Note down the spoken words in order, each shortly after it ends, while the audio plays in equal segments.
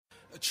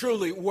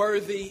Truly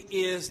worthy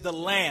is the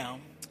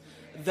Lamb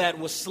that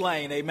was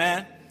slain.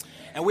 Amen.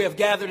 And we have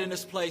gathered in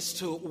this place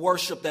to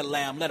worship that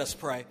Lamb. Let us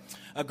pray.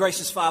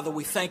 Gracious Father,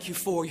 we thank you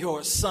for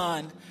your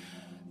Son,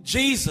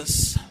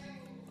 Jesus,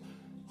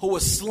 who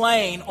was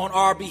slain on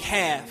our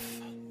behalf.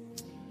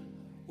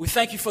 We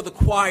thank you for the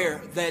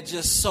choir that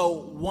just so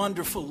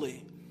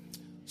wonderfully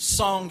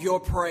sung your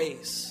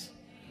praise.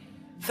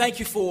 Thank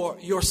you for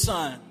your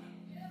Son,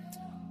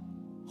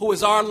 who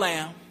is our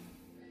Lamb,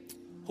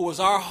 who is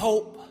our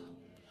hope,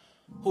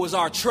 who is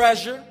our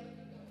treasure,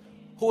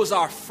 who is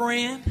our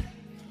friend,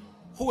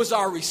 who is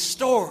our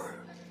restorer,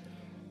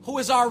 who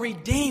is our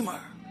redeemer,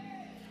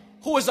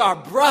 who is our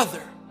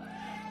brother,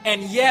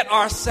 and yet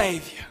our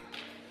Savior.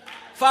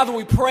 Father,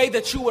 we pray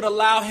that you would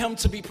allow him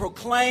to be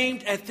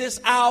proclaimed at this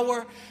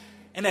hour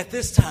and at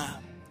this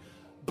time.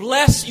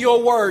 Bless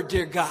your word,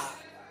 dear God,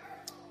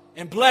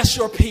 and bless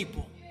your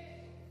people.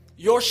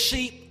 Your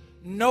sheep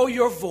know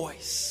your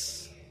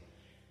voice,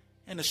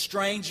 and a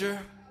stranger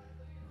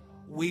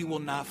we will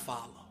not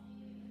follow.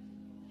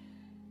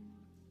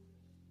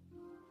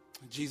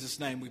 In Jesus'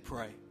 name we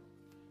pray.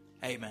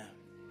 Amen.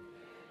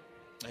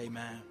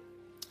 Amen.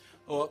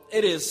 Well,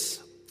 it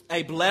is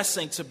a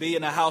blessing to be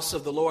in the house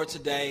of the Lord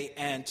today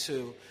and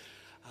to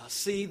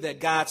see that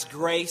God's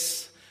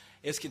grace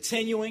is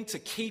continuing to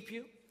keep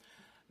you,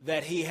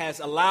 that he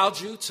has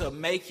allowed you to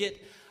make it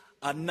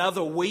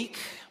another week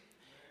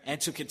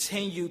and to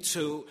continue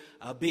to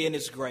be in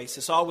his grace.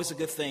 It's always a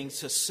good thing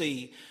to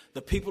see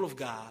the people of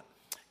God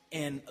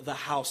in the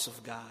house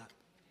of God.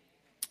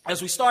 As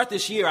we start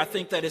this year, I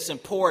think that it's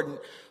important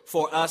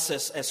for us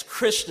as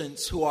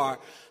Christians who are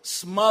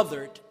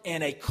smothered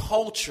in a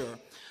culture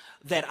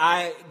that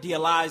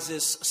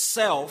idealizes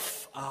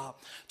self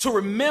to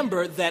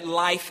remember that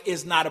life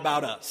is not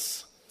about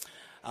us.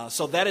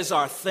 So that is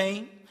our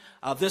theme.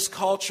 This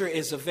culture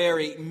is a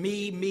very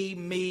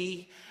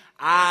me,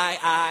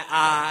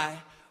 I,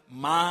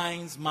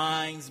 mines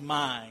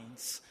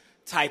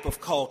type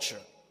of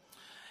culture.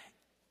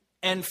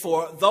 And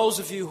for those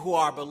of you who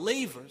are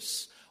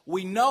believers,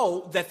 we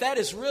know that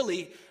is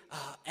really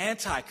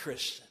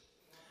anti-Christian.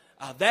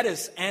 That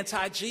is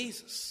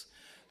anti-Jesus.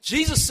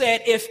 Jesus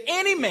said, if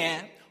any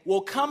man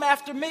will come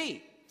after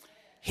me,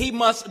 he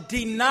must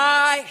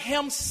deny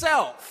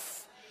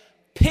himself,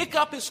 pick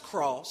up his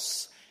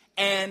cross,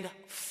 and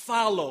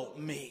follow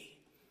me.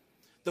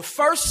 The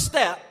first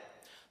step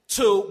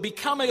to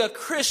becoming a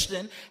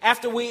Christian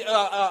after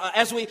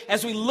as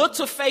we look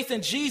to faith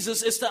in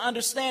Jesus is to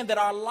understand that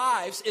our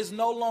lives is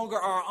no longer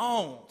our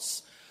own,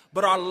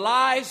 but our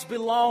lives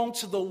belong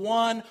to the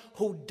one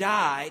who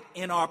died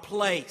in our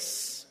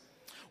place.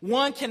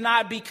 One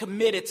cannot be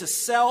committed to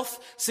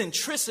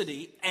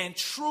self-centricity and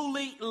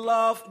truly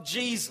love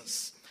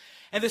Jesus.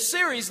 And the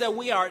series that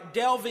we are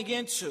delving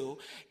into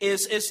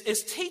is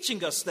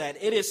teaching us that.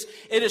 It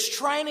is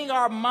training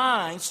our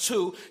minds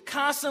to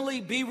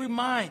constantly be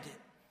reminded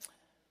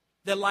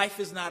that life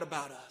is not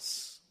about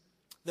us,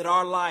 that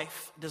our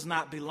life does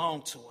not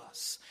belong to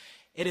us.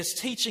 It is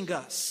teaching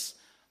us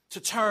to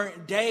turn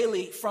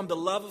daily from the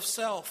love of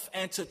self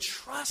and to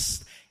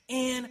trust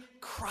in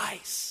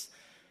Christ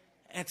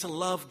and to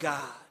love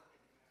God.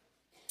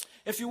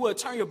 If you would,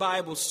 turn your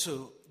Bibles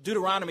to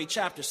Deuteronomy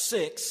chapter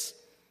 6,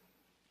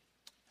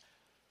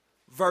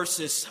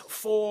 verses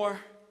 4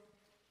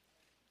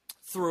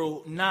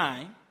 through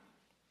 9.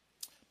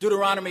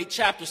 Deuteronomy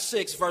chapter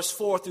 6, verse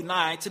 4 through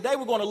 9. Today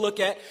we're going to look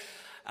at,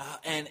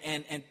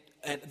 and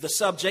the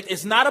subject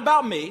is not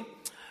about me,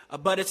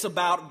 but it's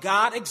about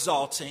God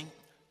exalting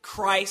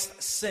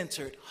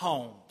Christ-centered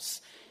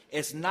homes.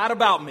 It's not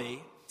about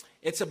me.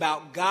 It's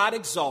about God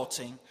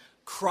exalting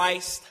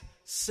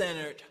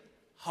Christ-centered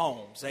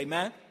homes.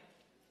 Amen?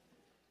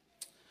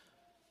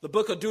 The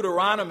book of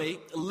Deuteronomy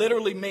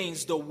literally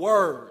means the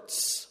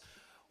words,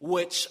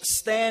 which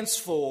stands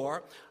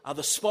for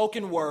the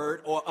spoken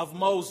word of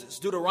Moses.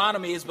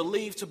 Deuteronomy is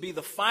believed to be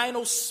the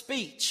final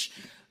speech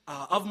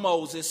of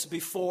Moses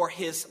before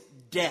his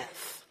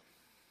death.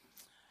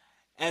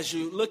 As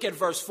you look at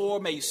verse 4,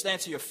 may you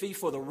stand to your feet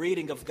for the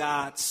reading of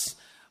God's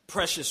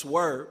precious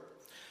word.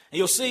 And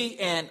you'll see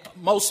in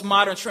most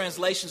modern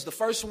translations, the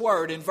first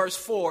word in verse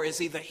 4 is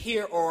either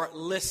hear or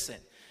listen.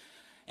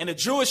 In the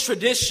Jewish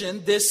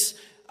tradition, this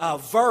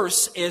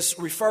verse is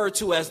referred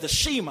to as the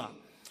Shema,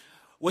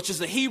 which is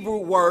the Hebrew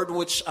word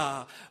which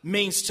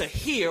means to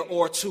hear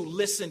or to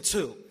listen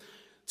to.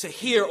 To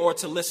hear or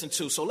to listen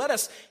to. So let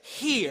us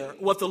hear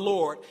what the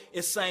Lord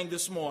is saying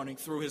this morning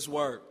through his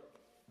word.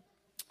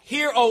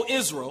 Hear, O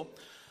Israel,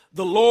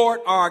 the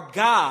Lord our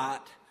God,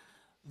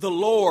 the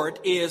Lord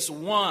is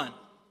one.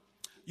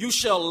 You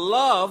shall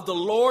love the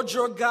Lord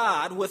your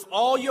God with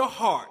all your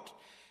heart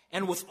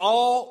and with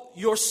all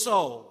your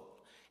soul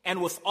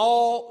and with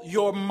all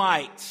your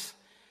might.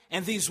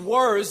 And these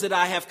words that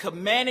I have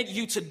commanded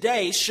you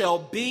today shall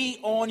be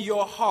on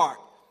your heart.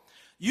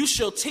 You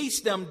shall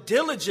teach them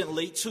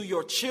diligently to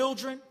your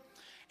children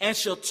and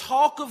shall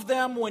talk of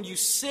them when you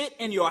sit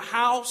in your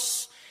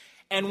house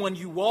and when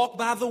you walk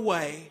by the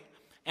way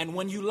and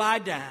when you lie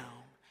down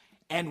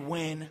and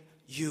when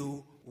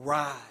you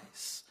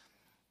rise.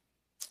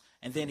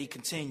 And then he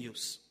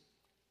continues,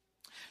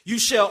 you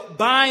shall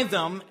bind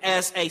them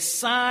as a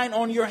sign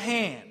on your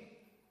hand,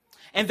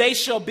 and they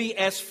shall be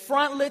as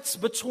frontlets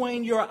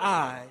between your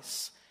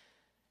eyes.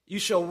 You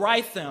shall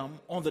write them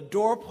on the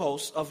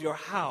doorposts of your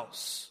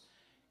house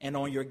and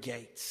on your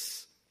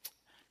gates.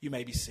 You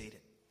may be seated.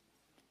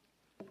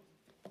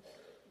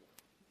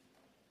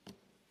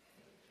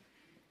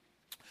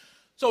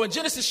 So in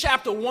Genesis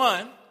chapter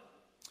 1,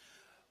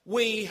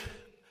 we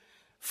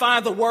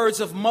find the words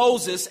of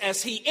Moses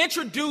as he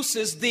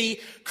introduces the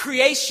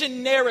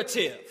creation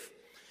narrative.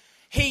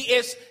 He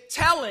is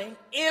telling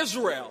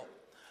Israel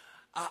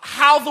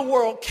how the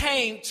world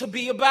came to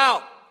be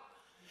about.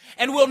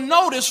 And we'll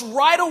notice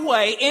right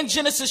away in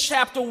Genesis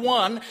chapter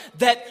 1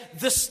 that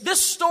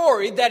this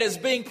story that is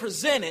being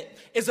presented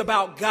is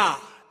about God.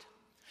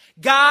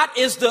 God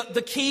is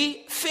the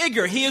key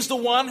figure. He is the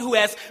one who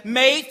has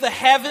made the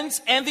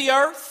heavens and the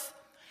earth.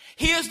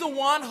 He is the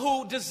one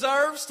who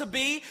deserves to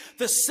be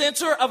the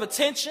center of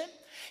attention.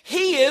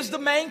 He is the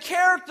main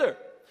character.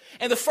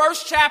 In the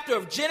first chapter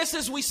of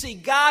Genesis, we see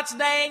God's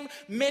name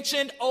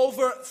mentioned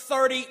over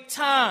 30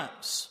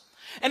 times.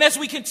 And as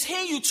we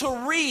continue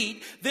to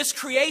read this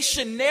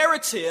creation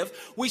narrative,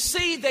 we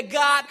see that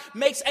God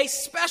makes a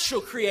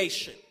special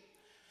creation.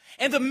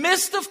 In the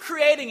midst of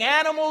creating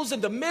animals,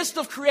 in the midst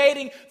of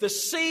creating the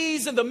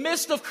seas, in the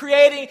midst of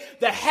creating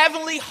the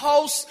heavenly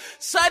hosts,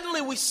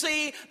 suddenly we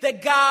see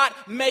that God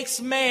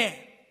makes man.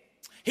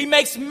 He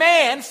makes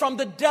man from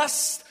the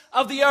dust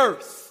of the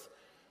earth,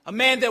 a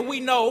man that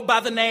we know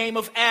by the name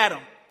of Adam.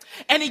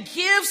 And he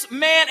gives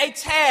man a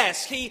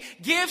task. He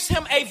gives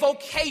him a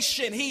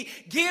vocation. He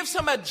gives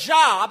him a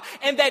job,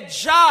 and that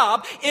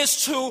job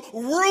is to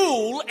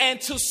rule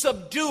and to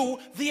subdue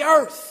the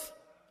earth.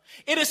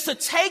 It is to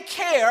take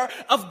care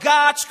of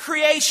God's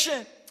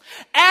creation.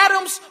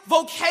 Adam's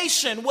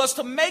vocation was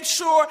to make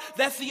sure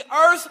that the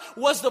earth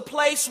was the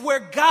place where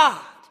God,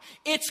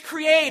 its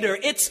creator,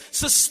 its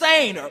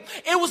sustainer,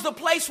 it was the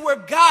place where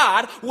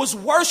God was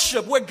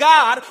worshiped, where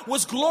God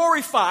was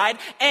glorified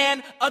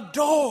and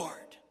adored.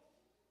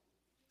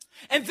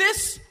 And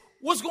this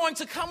was going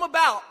to come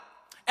about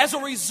as a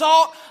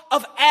result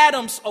of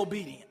Adam's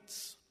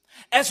obedience,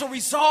 as a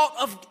result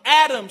of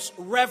Adam's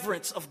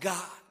reverence of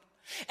God.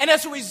 And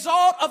as a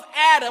result of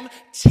Adam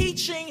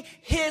teaching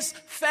his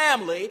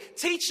family,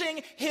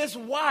 teaching his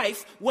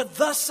wife what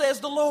thus says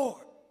the Lord.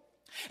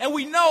 And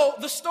we know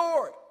the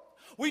story.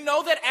 We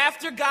know that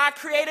after God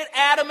created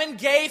Adam and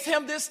gave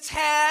him this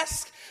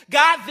task,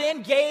 God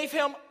then gave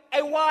him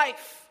a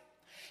wife.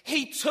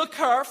 He took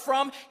her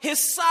from his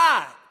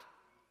side.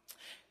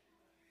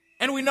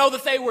 And we know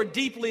that they were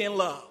deeply in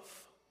love.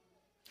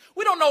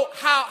 We don't know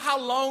how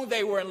long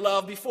they were in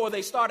love before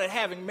they started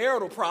having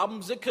marital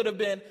problems. It could have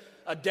been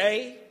a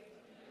day.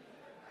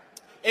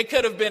 It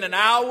could have been an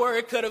hour.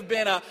 It could have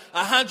been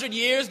 100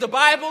 years. The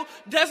Bible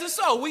doesn't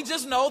so. We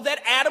just know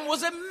that Adam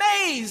was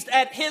amazed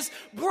at his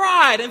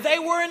bride, and they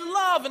were in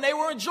love, and they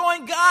were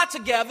enjoying God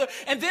together.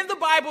 And then the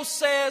Bible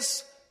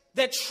says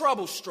that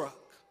trouble struck.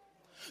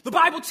 The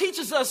Bible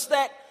teaches us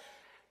that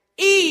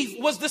Eve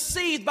was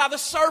deceived by the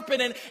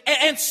serpent,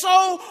 and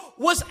so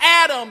was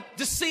Adam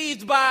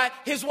deceived by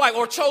his wife,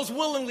 or chose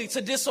willingly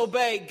to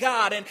disobey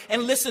God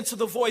and listen to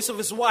the voice of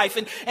his wife.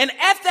 And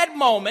at that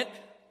moment,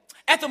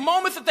 at the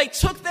moment that they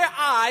took their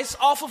eyes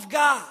off of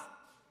God,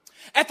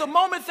 at the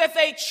moment that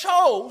they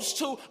chose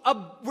to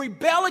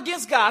rebel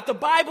against God, the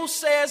Bible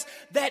says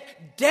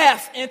that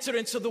death entered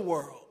into the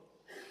world.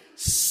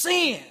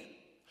 Sin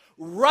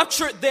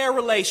ruptured their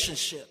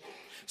relationship.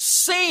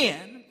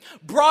 Sin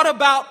brought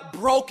about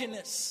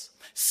brokenness.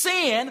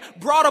 Sin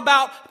brought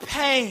about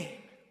pain.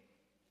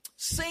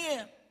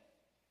 Sin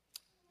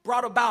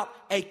brought about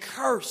a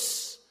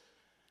curse.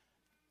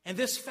 And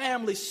this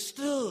family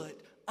stood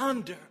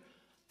under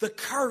the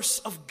curse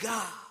of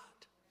God.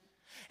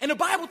 And the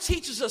Bible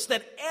teaches us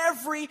that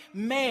every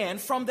man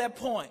from that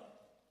point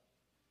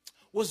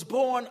was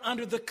born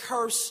under the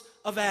curse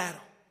of Adam.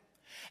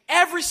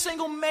 Every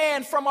single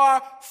man from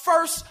our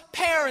first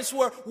parents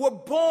were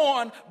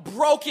born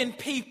broken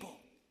people.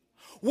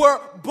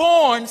 Were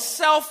born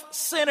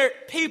self-centered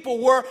people.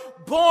 Were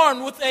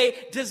born with a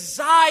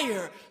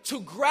desire to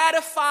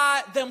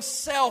gratify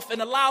themselves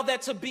and allow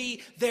that to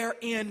be their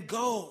end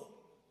goal.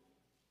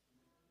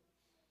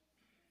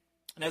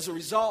 And as a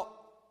result,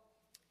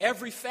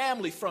 every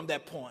family from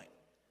that point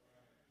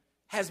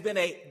has been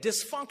a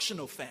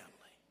dysfunctional family.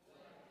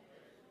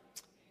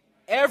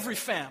 Every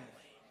family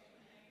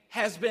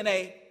has been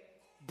a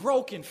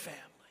broken family.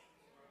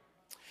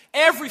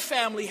 Every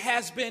family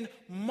has been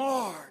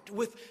marred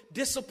with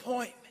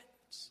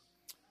disappointments,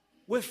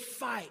 with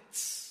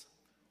fights,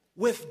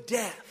 with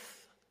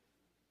death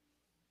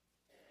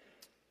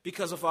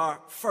because of our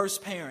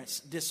first parents'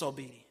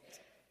 disobedience.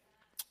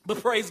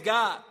 But praise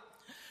God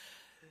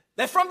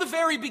that from the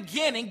very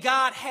beginning,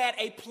 God had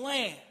a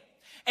plan.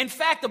 In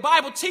fact, the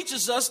Bible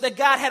teaches us that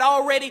God had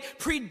already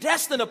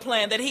predestined a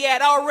plan, that he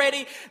had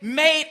already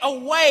made a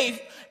way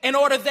in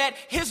order that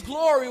his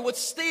glory would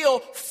still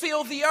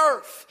fill the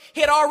earth.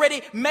 He had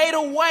already made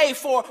a way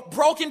for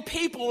broken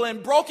people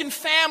and broken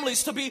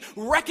families to be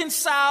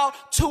reconciled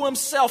to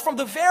himself. From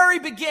the very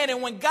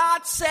beginning, when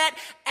God set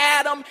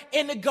Adam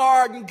in the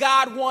garden,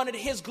 God wanted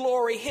his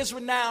glory, his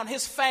renown,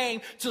 his fame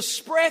to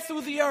spread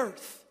through the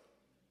earth.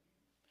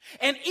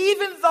 And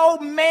even though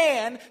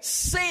man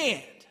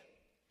sinned,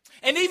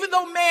 and even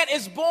though man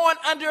is born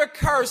under a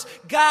curse,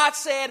 God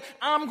said,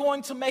 I'm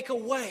going to make a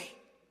way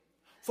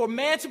for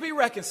man to be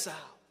reconciled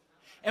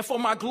and for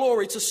my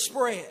glory to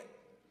spread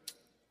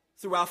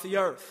throughout the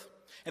earth.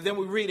 And then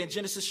we read in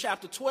Genesis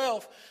chapter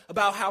 12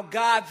 about how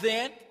God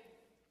then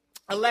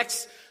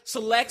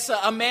selects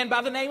a man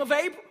by the name of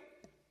Abram.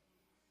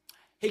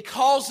 He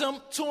calls him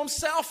to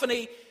himself and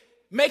he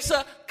makes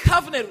a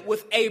covenant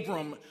with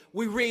Abram.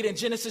 We read in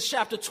Genesis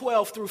chapter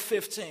 12 through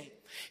 15.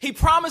 He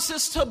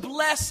promises to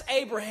bless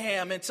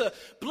Abraham and to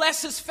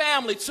bless his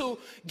family, to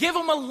give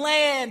him a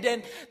land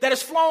and that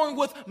is flowing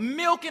with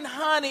milk and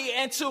honey,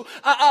 and to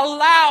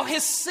allow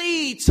his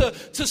seed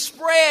to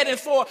spread and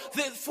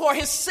for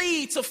his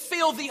seed to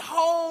fill the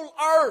whole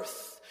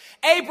earth.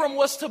 Abram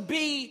was to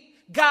be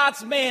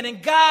God's man,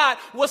 and God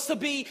was to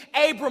be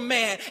Abram's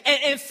man.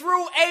 And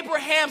through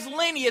Abraham's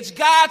lineage,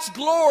 God's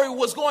glory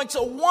was going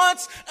to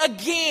once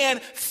again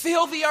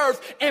fill the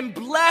earth and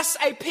bless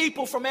a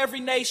people from every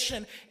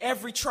nation,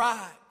 every tribe,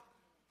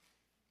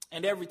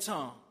 and every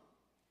tongue.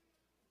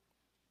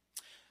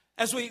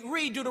 As we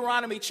read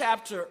Deuteronomy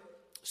chapter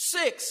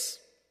 6,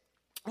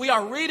 we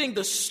are reading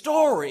the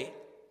story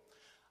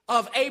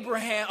of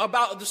Abraham,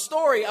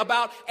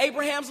 about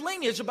Abraham's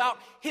lineage, about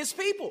his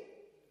people.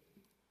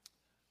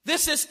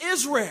 This is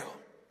Israel,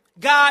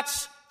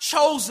 God's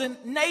chosen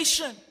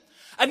nation,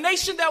 a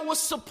nation that was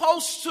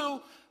supposed to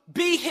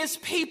be his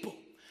people,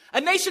 a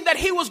nation that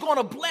he was going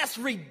to bless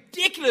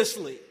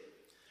ridiculously,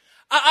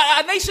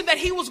 a nation that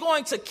he was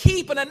going to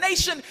keep, and a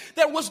nation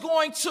that was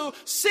going to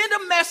send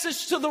a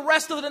message to the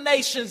rest of the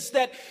nations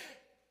that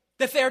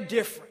they're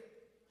different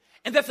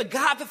and that the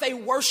God that they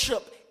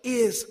worship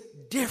is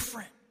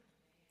different.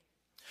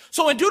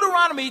 So in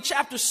Deuteronomy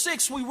chapter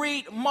 6, we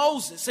read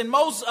Moses and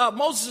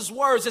Moses'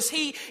 words as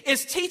he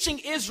is teaching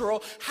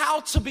Israel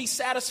how to be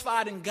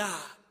satisfied in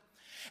God.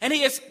 And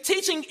he is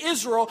teaching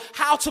Israel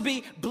how to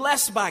be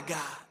blessed by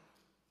God.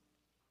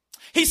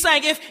 He's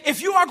saying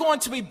if you are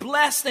going to be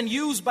blessed and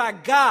used by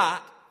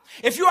God,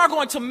 if you are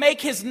going to make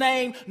his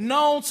name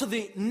known to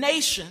the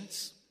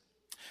nations,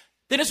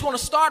 then it's going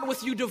to start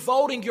with you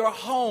devoting your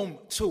home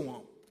to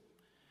him.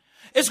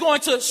 It's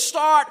going to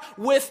start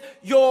with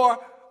your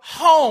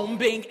home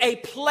being a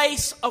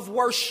place of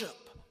worship.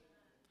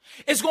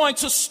 It's going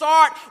to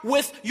start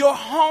with your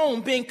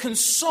home being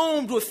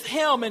consumed with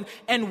him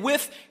and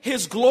with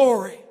his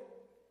glory.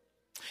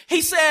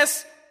 He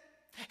says,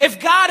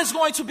 if God is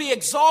going to be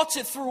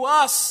exalted through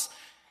us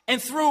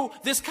and through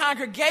this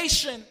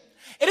congregation,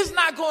 it is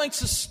not going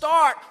to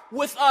start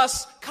with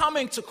us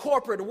coming to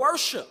corporate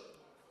worship.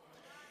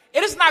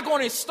 It is not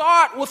going to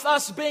start with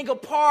us being a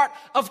part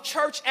of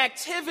church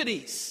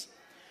activities.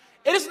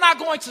 It is not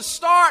going to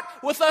start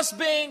with us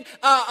being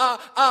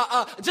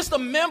just a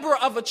member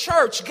of a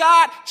church.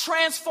 God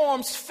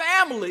transforms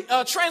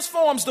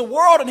the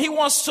world, and he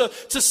wants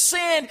to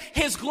send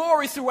his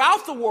glory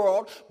throughout the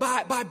world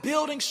by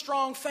building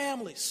strong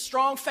families.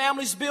 Strong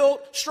families build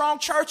strong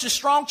churches.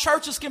 Strong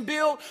churches can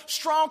build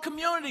strong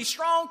communities.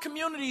 Strong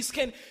communities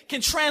can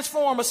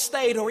transform a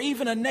state or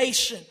even a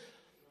nation.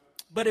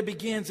 But it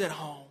begins at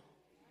home.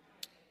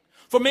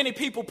 For many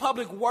people,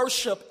 public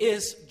worship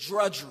is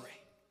drudgery.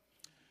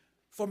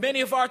 For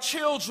many of our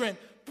children,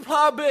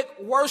 public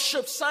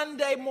worship,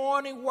 Sunday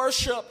morning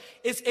worship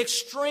is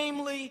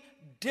extremely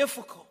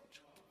difficult.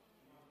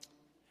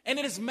 And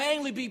it is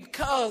mainly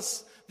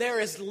because there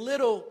is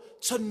little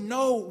to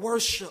no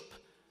worship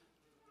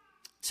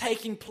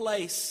taking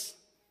place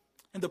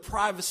in the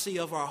privacy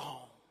of our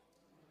home.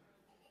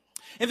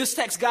 In this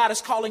text, God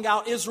is calling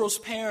out Israel's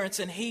parents,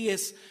 and he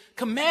is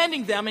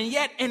commanding them and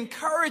yet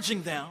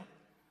encouraging them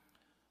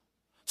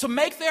to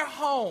make their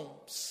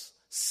homes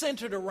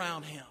centered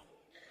around him.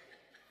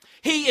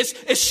 He is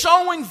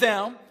showing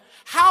them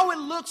how it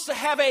looks to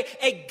have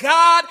a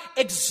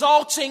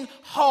God-exalting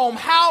home,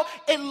 how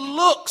it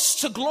looks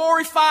to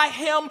glorify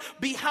him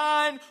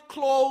behind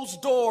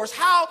closed doors,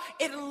 how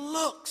it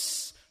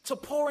looks to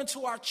pour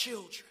into our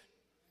children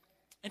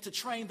and to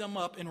train them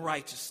up in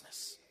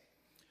righteousness.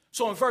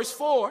 So in verse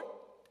 4,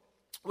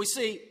 we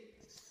see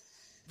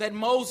that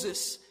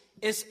Moses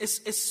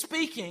is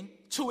speaking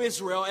to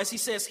Israel as he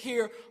says,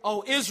 "Hear,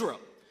 O Israel."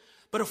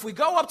 But if we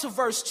go up to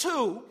verse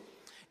 2,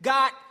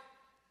 God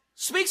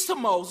speaks to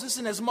Moses,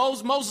 and as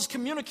Moses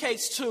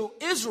communicates to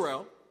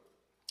Israel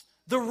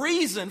the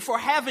reason for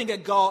having a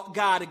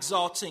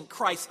God-exalting,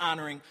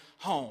 Christ-honoring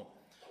home.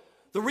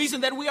 The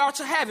reason that we are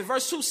to have it.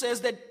 Verse 2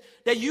 says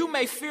that you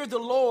may fear the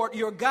Lord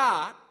your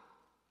God,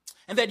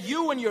 and that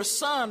you and your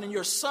son and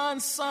your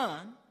son's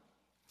son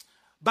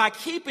by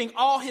keeping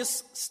all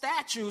his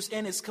statutes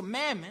and his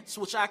commandments,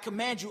 which I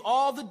command you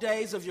all the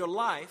days of your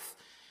life,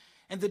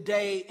 and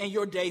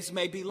your days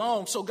may be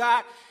long. So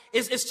God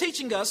is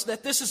teaching us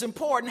that this is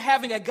important.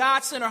 Having a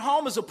God-centered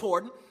home is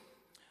important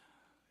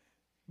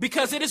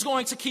because it is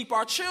going to keep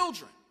our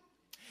children.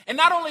 And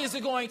not only is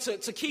it going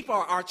to keep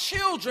our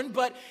children,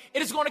 but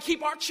it is going to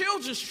keep our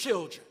children's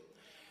children.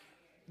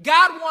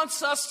 God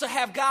wants us to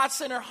have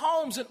God-centered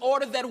homes in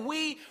order that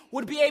we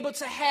would be able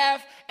to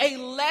have a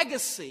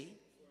legacy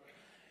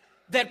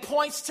that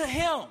points to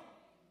him.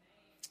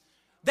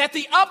 That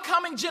the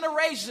upcoming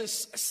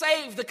generations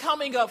save the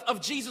coming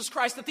of Jesus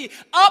Christ. That the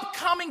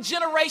upcoming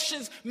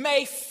generations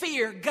may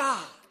fear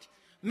God,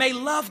 may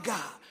love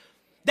God.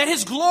 That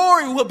his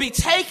glory will be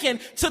taken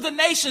to the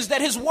nations.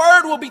 That his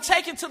word will be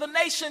taken to the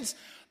nations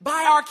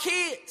by our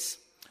kids.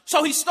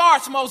 So he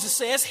starts, Moses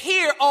says,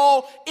 "Hear,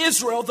 O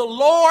Israel, the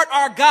Lord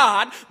our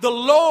God, the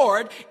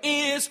Lord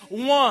is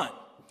one."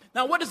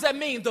 Now, what does that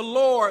mean? The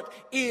Lord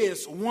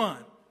is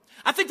one.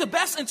 I think the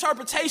best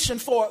interpretation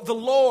for the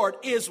Lord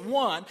is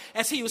one,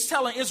 as he was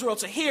telling Israel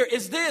to hear,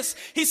 is this.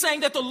 He's saying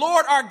that the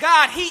Lord our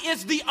God, he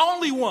is the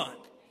only one.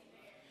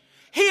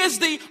 He is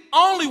the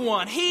only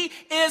one. He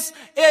is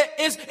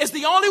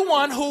the only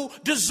one who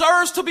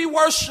deserves to be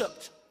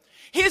worshiped.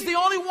 He is the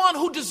only one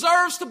who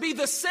deserves to be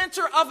the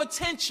center of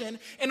attention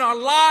in our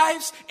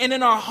lives and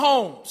in our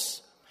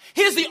homes.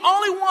 He is the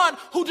only one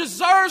who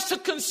deserves to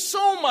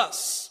consume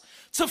us,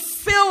 to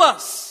fill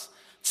us,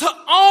 to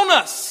own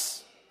us.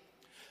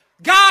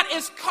 God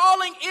is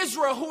calling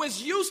Israel, who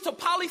is used to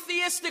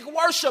polytheistic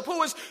worship,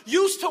 who is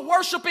used to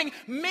worshiping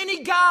many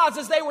gods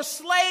as they were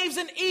slaves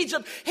in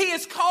Egypt. He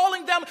is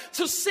calling them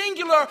to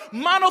singular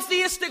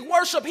monotheistic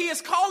worship. He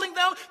is calling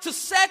them to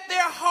set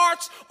their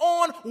hearts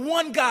on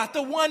one God,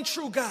 the one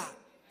true God.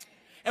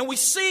 And we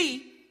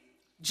see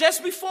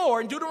just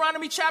before in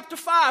Deuteronomy chapter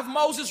 5,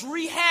 Moses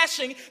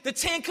rehashing the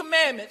 10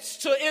 commandments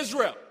to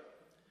Israel.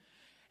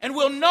 And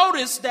we'll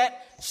notice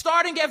that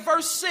starting at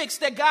verse 6,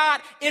 that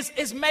God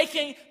is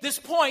making this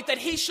point that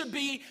he should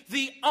be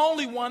the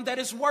only one that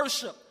is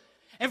worshiped.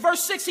 In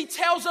verse 6, he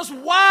tells us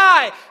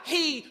why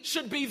he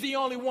should be the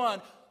only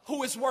one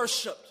who is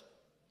worshiped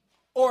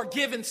or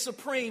given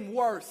supreme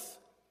worth.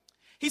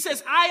 He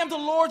says, "I am the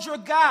Lord your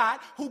God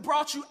who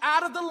brought you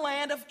out of the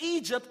land of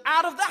Egypt,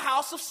 out of the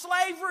house of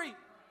slavery."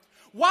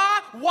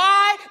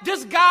 Why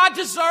does God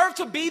deserve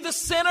to be the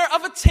center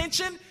of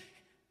attention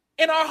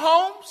in our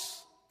homes?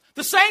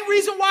 The same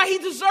reason why he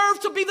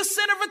deserved to be the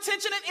center of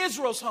attention in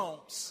Israel's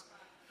homes.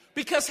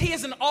 Because he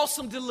is an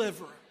awesome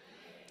deliverer.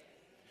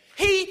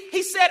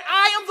 He said,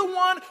 "I am the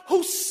one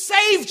who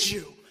saved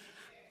you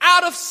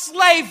out of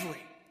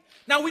slavery."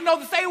 Now we know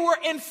that they were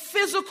in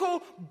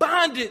physical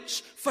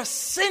bondage for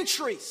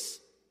centuries.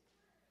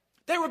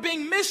 They were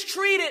being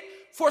mistreated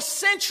for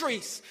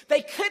centuries.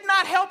 They could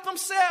not help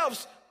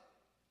themselves.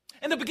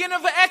 In the beginning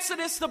of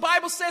Exodus, the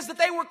Bible says that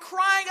they were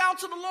crying out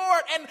to the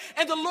Lord,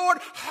 and the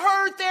Lord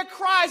heard their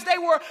cries. They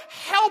were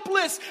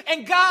helpless,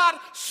 and God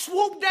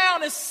swooped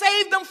down and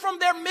saved them from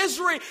their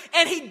misery.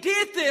 And he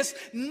did this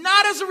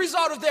not as a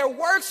result of their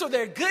works or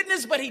their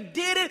goodness, but he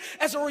did it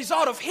as a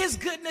result of his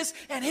goodness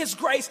and his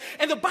grace.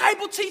 And the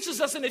Bible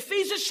teaches us in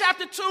Ephesians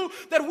chapter 2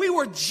 that we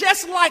were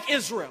just like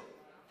Israel.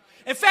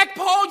 In fact,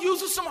 Paul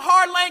uses some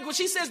hard language.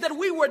 He says that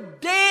we were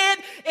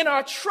dead in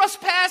our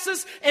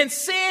trespasses and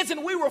sins,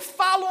 and we were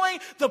following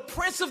the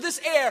prince of this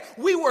air.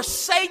 We were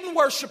Satan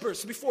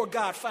worshipers before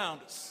God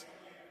found us.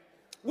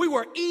 We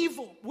were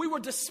evil. We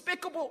were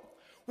despicable.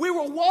 We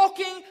were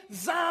walking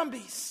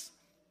zombies.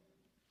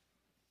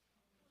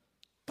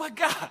 But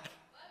God,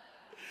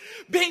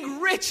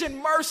 being rich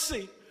in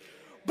mercy,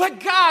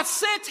 but God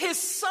sent his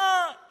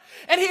son.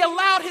 And he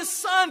allowed his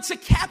son to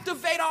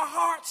captivate our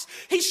hearts.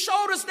 He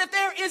showed us that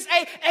there is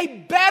a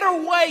better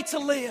way to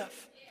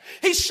live.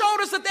 He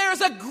showed us that there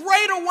is a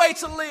greater way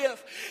to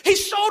live. He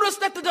showed us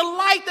that the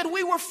delight that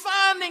we were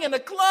finding in the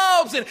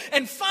clubs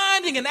and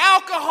finding in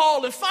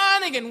alcohol and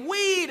finding in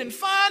weed and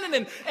finding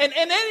and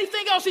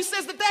anything else, he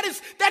says that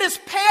is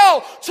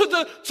pale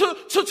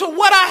to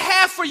what I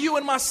have for you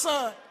in my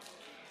son.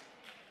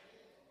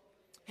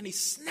 And he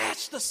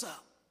snatched us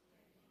up.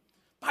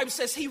 The Bible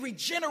says he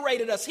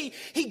regenerated us. He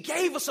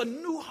gave us a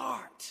new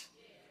heart.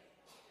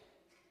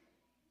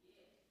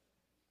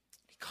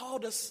 He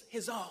called us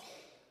his own.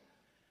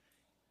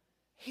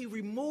 He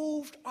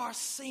removed our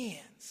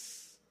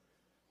sins.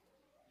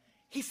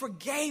 He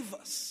forgave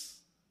us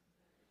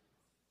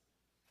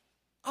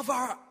of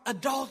our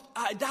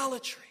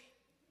idolatry.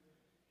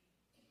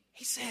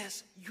 He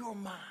says, "You're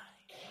mine."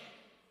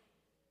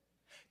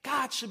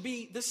 God should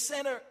be the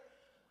center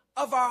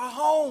of our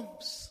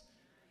homes.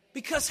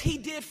 Because he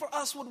did for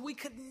us what we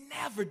could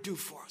never do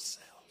for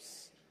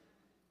ourselves.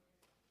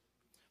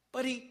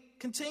 But he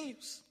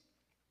continues.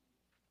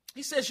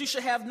 He says, "You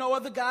shall have no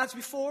other gods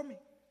before me.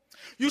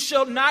 You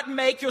shall not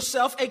make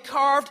yourself a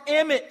carved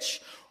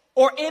image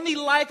or any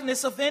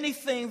likeness of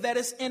anything that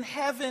is in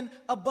heaven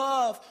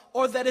above,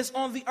 or that is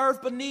on the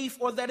earth beneath,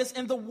 or that is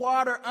in the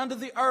water under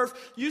the earth.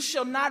 You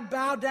shall not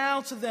bow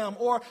down to them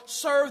or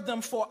serve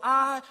them, for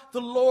I,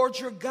 the Lord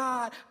your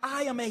God,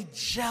 I am a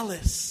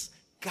jealous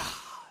God.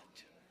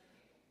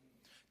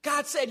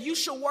 God said, you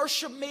shall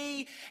worship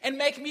me and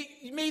make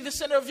me the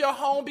center of your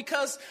home,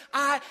 because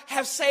I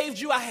have saved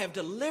you, I have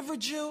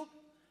delivered you,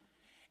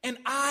 and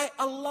I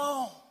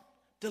alone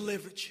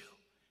delivered you,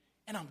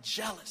 and I'm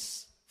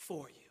jealous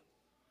for you.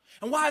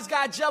 And why is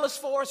God jealous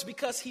for us?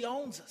 Because he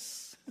owns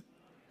us.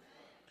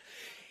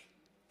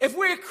 If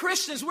we're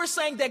Christians, we're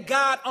saying that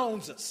God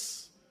owns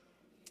us,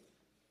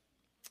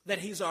 that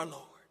he's our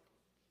Lord.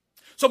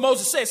 So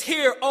Moses says,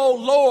 hear, O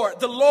Lord,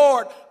 the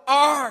Lord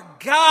our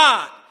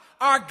God.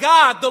 Our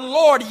God, the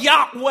Lord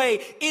Yahweh,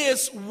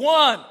 is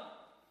one.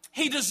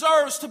 He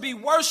deserves to be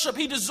worshiped.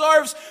 He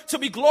deserves to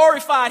be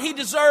glorified. He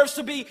deserves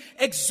to be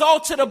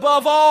exalted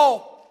above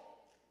all.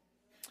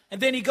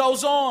 And then he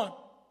goes on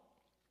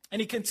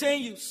and he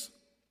continues.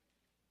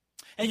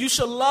 And you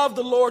shall love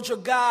the Lord your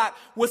God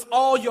with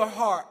all your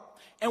heart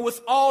and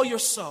with all your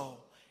soul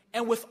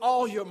and with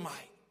all your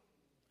might.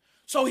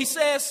 So he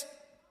says,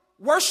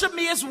 worship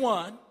me as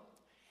one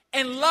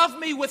and love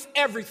me with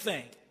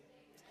everything.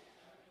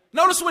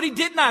 Notice what he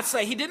did not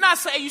say. He did not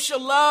say you shall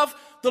love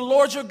the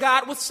Lord your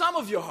God with some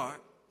of your heart.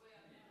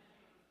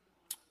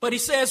 But he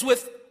says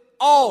with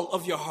all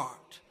of your heart.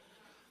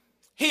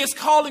 He is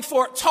calling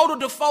for total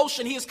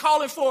devotion. He is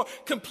calling for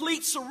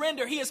complete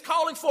surrender. He is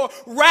calling for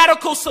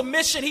radical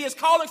submission. He is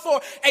calling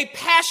for a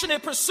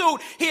passionate pursuit.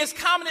 He is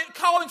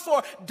calling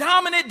for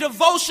dominant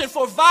devotion,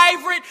 for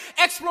vibrant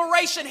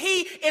exploration.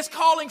 He is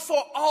calling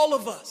for all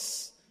of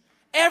us,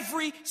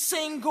 every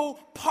single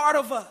part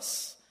of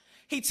us.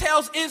 He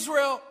tells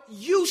Israel,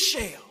 you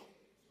shall.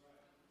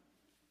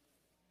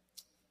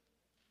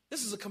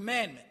 This is a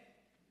commandment.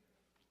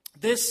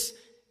 This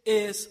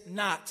is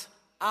not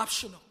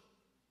optional.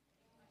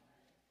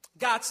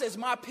 God says,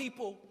 my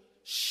people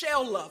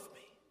shall love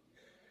me,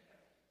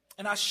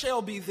 and I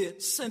shall be the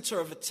center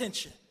of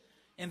attention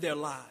in their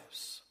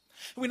lives.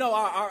 We know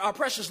our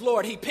precious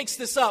Lord, he picks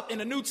this up in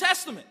the New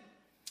Testament,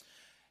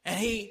 and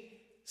he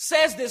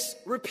says this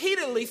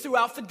repeatedly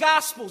throughout the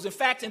Gospels. In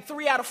fact, in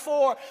 3 out of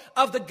 4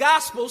 of the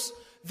Gospels,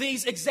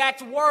 these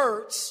exact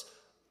words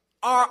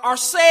are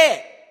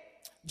said.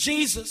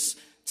 Jesus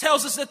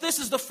tells us that this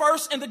is the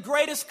first and the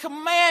greatest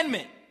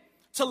commandment,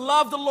 to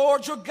love the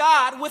Lord your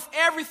God with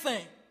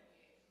everything.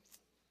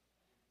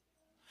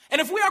 And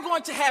if we are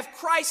going to have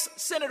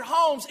Christ-centered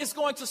homes, it's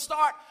going to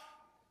start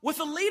with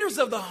the leaders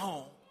of the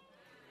home.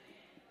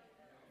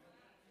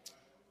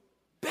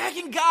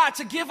 Begging God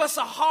to give us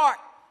a heart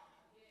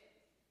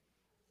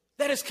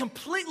that is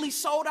completely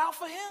sold out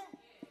for him.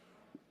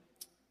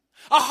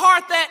 A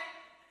heart that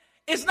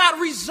is not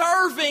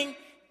reserving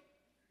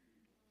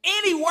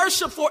any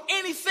worship for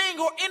anything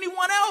or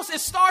anyone else. It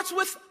starts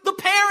with the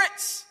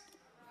parents.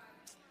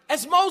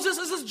 As Moses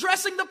is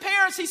addressing the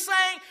parents, he's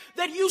saying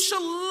that you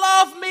shall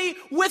love me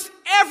with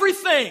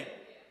everything.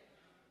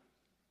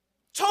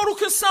 Total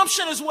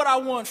consumption is what I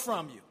want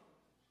from you.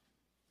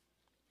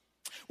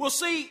 We'll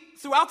see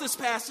throughout this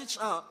passage,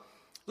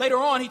 later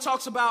on,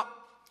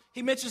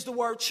 he mentions the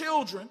word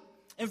children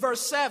in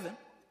verse 7.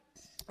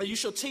 You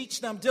shall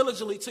teach them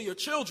diligently to your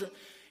children.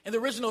 In the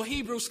original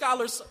Hebrew,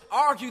 scholars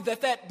argue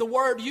that the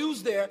word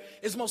used there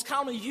is most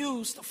commonly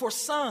used for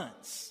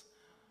sons.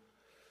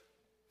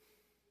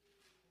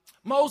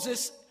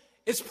 Moses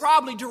is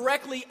probably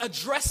directly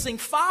addressing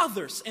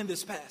fathers in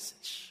this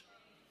passage.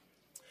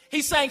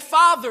 He's saying,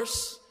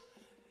 fathers,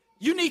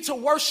 you need to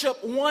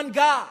worship one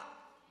God.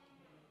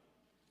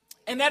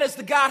 And that is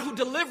the God who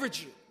delivered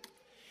you.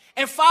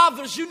 And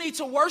fathers, you need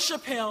to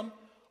worship him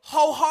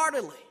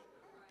wholeheartedly.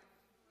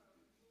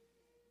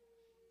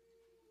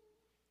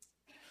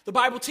 The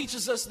Bible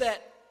teaches us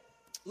that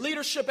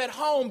leadership at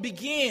home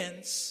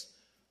begins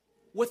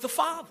with the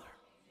father.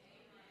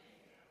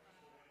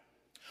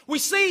 We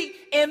see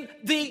in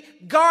the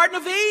Garden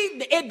of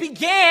Eden, it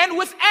began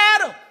with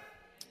Adam.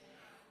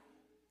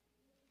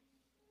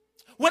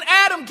 When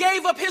Adam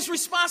gave up his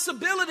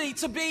responsibility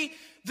to be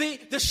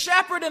the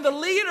shepherd and the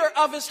leader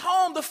of his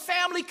home, the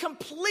family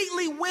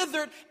completely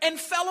withered and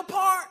fell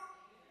apart.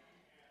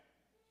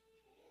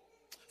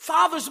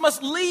 Fathers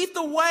must lead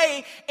the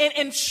way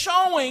in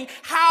showing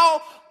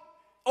how,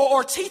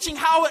 or teaching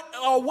how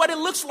or what it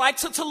looks like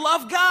to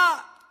love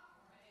God.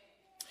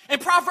 In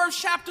Proverbs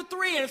chapter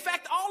 3, and in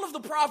fact, all of the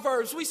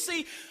Proverbs, we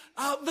see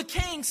the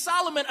king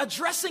Solomon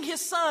addressing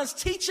his sons,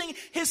 teaching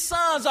his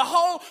sons. A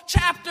whole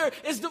chapter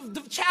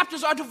the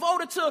chapters are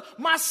devoted to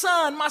my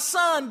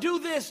son, do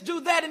this,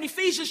 do that. In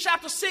Ephesians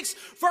chapter 6,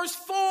 verse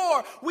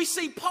 4, we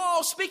see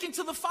Paul speaking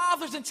to the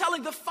fathers and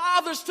telling the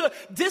fathers to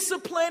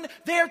discipline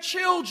their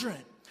children.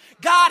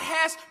 God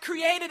has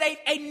created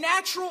a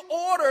natural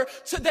order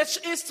that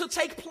is to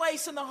take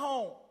place in the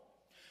home.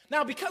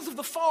 Now, because of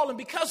the fall and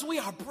because we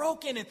are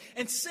broken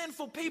and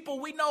sinful people,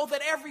 we know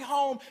that every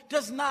home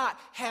does not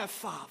have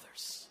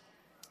fathers.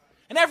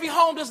 And every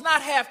home does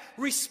not have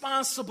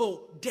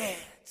responsible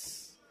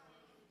dads.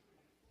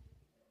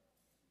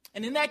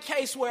 And in that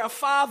case where a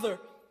father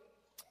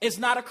is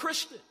not a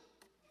Christian,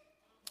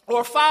 or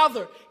a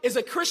father is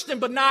a Christian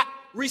but not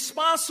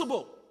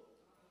responsible,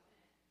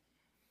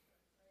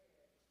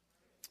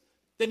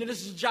 then it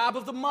is the job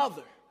of the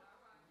mother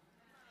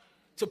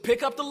to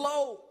pick up the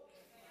load,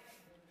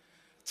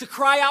 to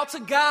cry out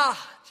to God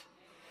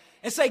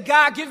and say,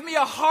 God, give me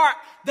a heart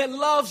that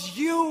loves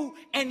you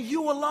and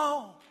you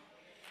alone.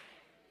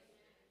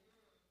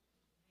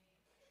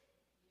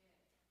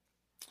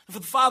 For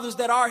the fathers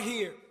that are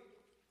here,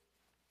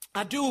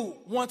 I do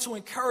want to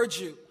encourage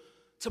you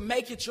to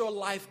make it your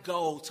life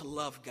goal to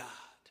love God.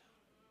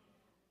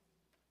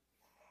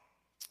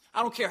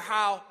 I don't care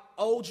how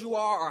old you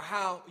are or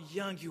how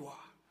young you are.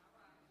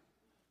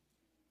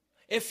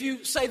 If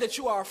you say that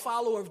you are a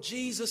follower of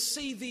Jesus,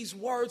 see these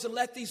words and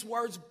let these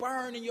words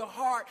burn in your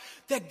heart,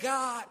 that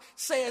God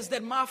says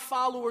that my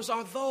followers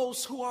are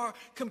those who are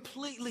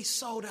completely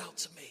sold out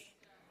to me.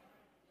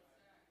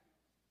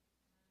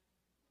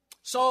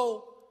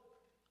 So,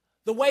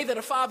 the way that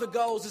a father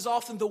goes is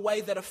often the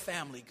way that a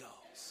family goes.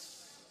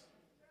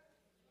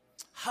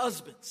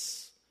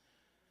 Husbands,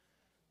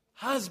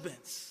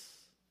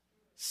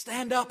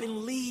 stand up and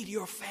lead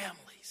your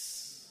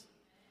families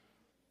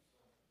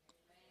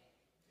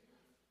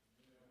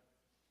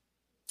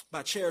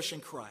by cherishing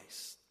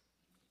Christ.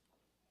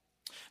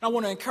 I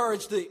want to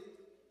encourage the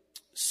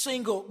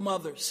single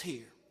mothers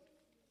here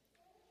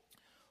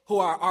who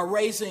are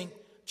raising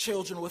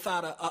children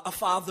without a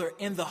father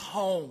in the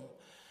home,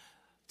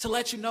 to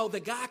let you know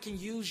that God can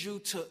use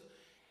you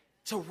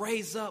to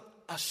raise up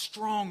a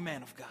strong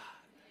man of God.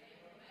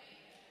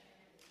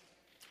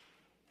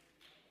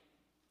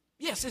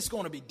 Yes, it's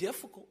going to be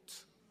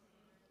difficult.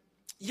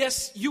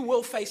 Yes, you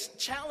will face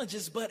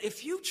challenges, but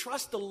if you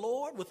trust the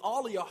Lord with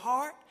all of your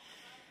heart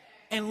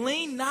and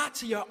lean not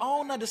to your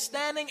own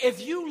understanding, if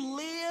you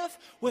live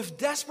with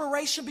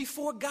desperation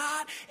before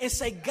God and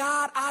say,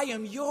 God, I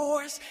am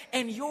yours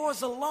and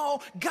yours alone,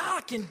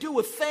 God can do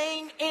a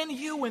thing in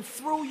you and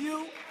through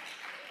you.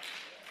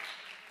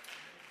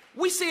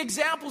 We see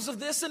examples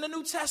of this in the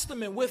New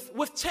Testament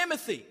with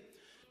Timothy.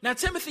 Now,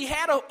 Timothy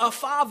had a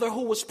father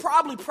who was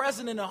probably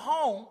present in the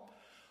home,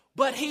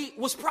 but he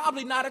was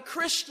probably not a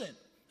Christian.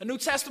 The New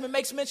Testament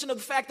makes mention of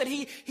the fact that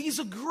he's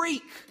a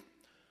Greek.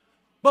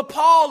 But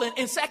Paul in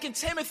 2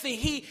 Timothy,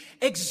 he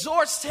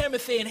exhorts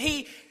Timothy and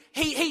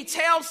he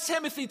tells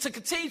Timothy to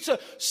continue to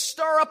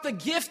stir up the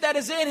gift that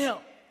is in him.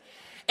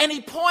 And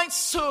he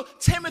points to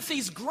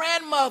Timothy's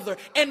grandmother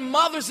and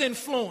mother's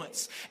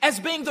influence as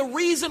being the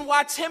reason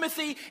why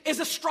Timothy is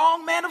a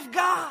strong man of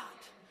God.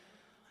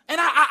 And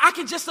I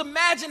can just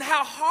imagine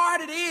how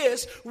hard it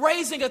is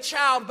raising a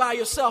child by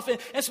yourself,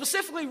 and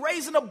specifically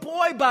raising a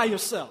boy by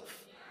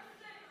yourself.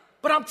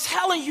 But I'm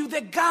telling you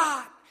that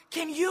God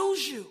can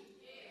use you.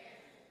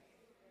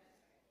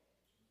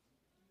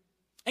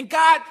 And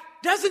God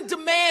doesn't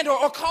demand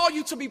or call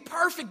you to be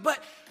perfect,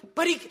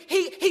 but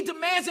he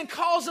demands and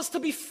calls us to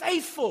be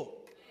faithful.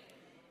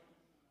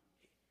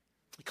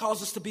 He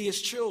calls us to be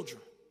his children.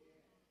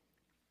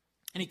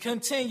 And he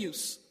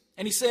continues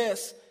and he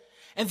says,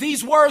 and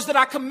these words that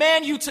I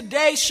command you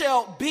today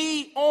shall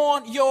be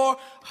on your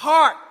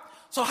heart.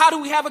 So how do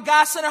we have a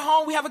God-centered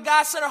home? We have a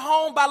God-centered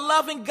home by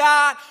loving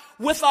God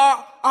with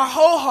our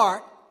whole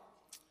heart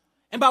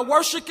and by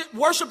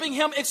worshiping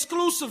him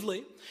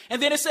exclusively.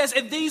 And then it says,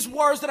 and these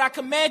words that I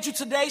command you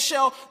today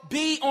shall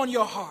be on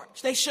your heart.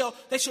 They shall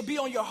be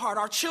on your heart.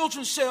 Our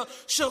children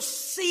shall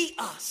see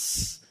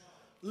us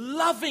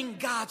loving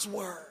God's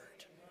word.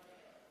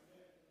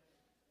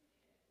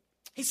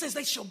 He says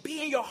they shall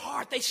be in your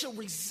heart. They shall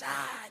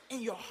reside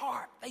in your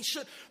heart. They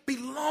should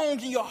belong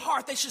in your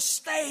heart. They should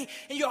stay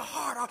in your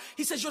heart.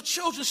 He says your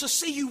children should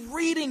see you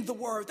reading the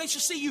word. They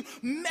should see you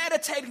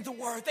meditating the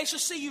word. They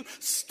should see you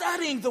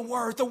studying the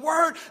word. The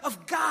word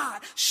of God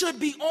should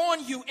be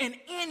on you and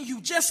in you,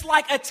 just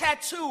like a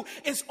tattoo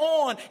is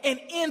on and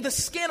in the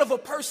skin of a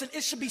person.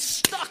 It should be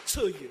stuck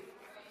to you.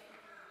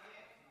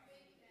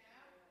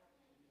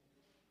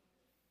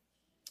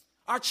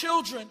 Our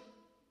children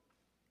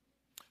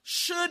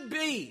should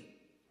be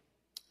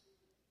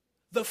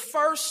the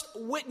first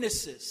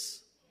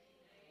witnesses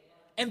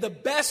and the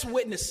best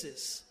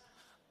witnesses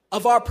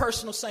of our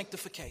personal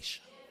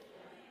sanctification.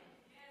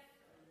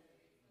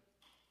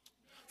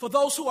 For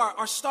those who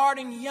are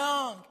starting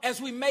young,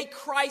 as we make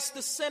Christ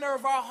the center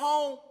of our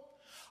home,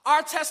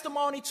 our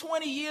testimony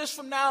 20 years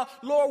from now,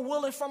 Lord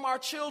willing, from our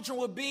children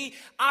would be,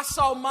 I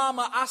saw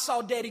mama, I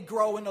saw daddy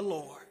grow in the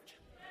Lord.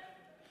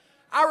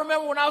 I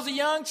remember when I was a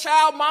young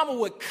child, mama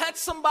would cut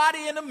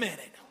somebody in a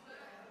minute.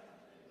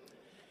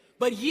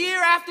 But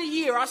year after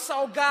year, I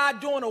saw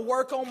God doing a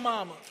work on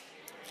mama.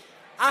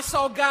 I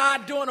saw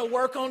God doing a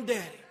work on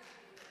daddy.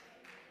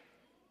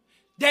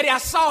 Daddy, I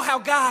saw how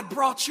God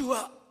brought you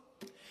up.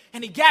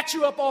 And he got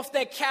you up off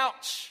that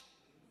couch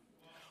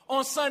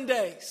on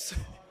Sundays.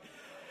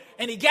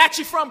 And he got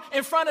you from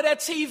in front of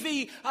that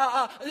TV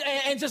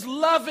and just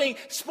loving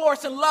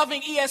sports and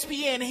loving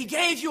ESPN. And he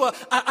gave you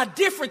a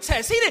different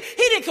test. He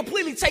didn't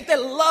completely take that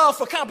love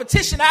for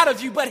competition out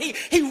of you, but he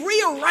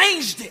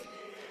rearranged it.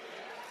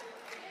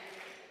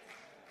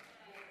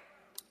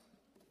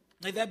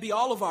 May that be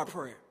all of our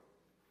prayer. It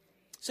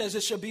says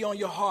it shall be on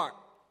your heart.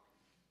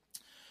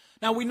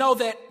 Now we know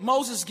that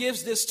Moses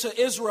gives this to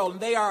Israel, and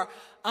they are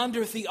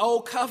under the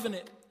old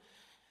covenant.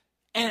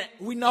 And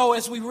we know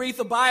as we read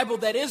the Bible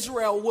that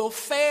Israel will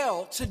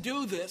fail to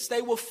do this.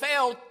 They will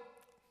fail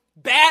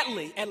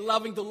badly at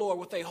loving the Lord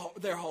with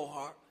their whole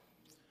heart.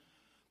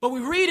 But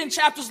we read in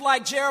chapters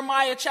like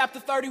Jeremiah chapter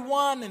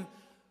 31 and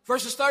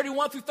verses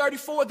 31 through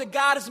 34 that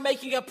God is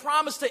making a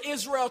promise to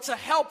Israel to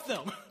help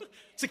them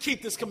to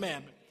keep this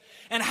commandment.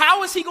 And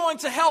how is he going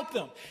to help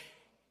them?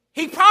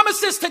 He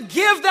promises to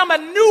give them a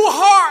new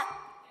heart.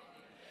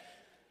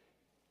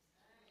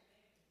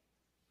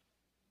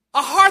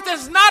 A heart that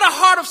is not a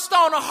heart of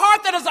stone, a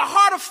heart that is a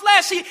heart of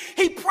flesh.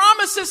 He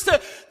promises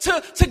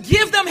to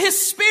give them his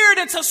spirit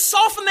and to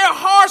soften their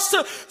hearts,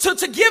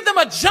 to give them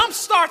a jump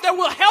start that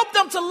will help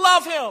them to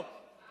love him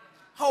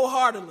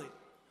wholeheartedly.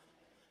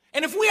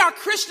 And if we are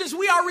Christians,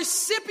 we are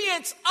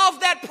recipients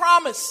of that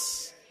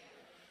promise.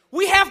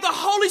 We have the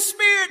Holy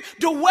Spirit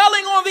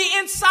dwelling on the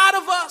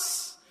inside of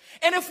us.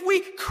 And if we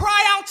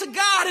cry out to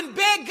God and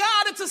beg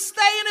God and to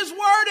stay in his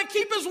word and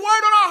keep his word on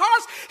our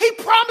hearts, he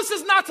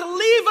promises not to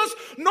leave us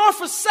nor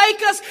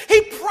forsake us. He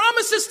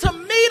promises to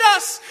meet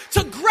us,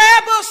 to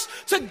grab us,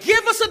 to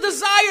give us a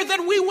desire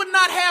that we would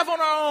not have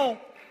on our own.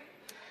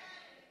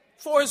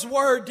 For his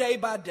word day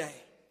by day.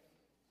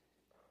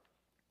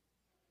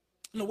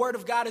 And the word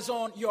of God is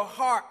on your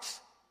heart.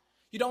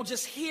 You don't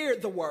just hear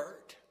the word.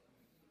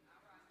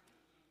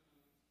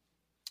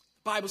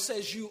 The Bible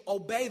says you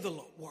obey the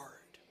word.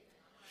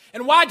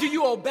 And why do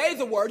you obey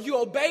the word?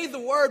 You obey the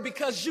word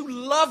because you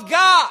love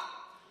God.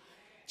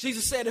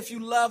 Jesus said, if you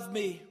love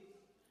me,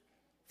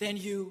 then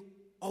you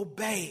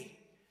obey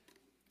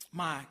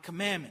my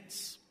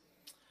commandments.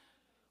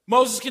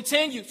 Moses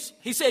continues.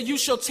 He said, you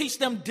shall teach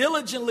them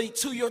diligently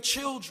to your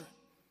children.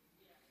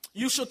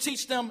 You shall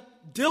teach them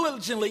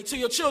diligently to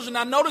your children.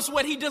 Now notice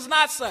what he does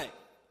not say.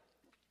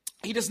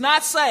 He does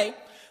not say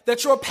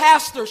that your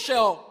pastor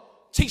shall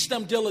teach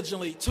them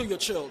diligently to your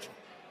children.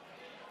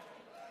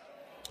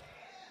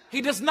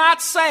 He does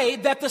not say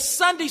that the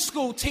Sunday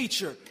school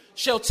teacher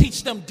shall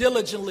teach them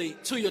diligently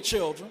to your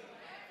children.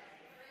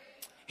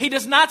 He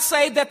does not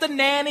say that the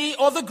nanny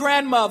or the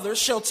grandmother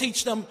shall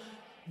teach them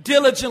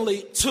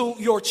diligently to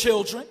your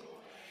children.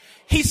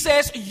 He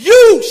says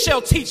you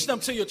shall teach them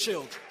to your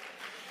children.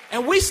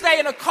 And we stay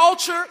in a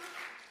culture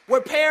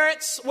where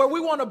we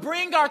want to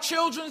bring our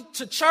children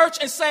to church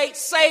and say,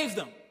 save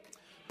them.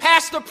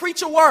 Pastor,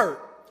 preach a word.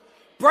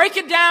 Break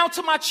it down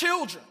to my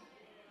children.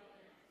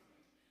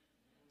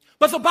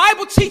 But the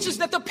Bible teaches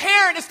that the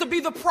parent is to be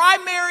the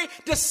primary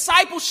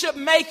discipleship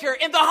maker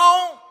in the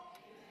home.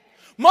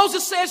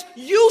 Moses says,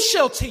 you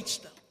shall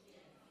teach them.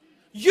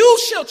 You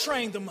shall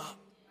train them up.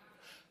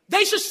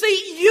 They should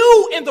see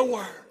you in the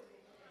word.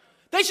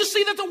 They should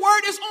see that the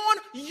word is on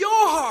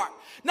your heart.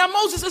 Now,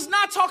 Moses is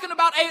not talking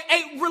about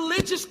a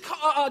religious,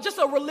 just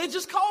a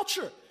religious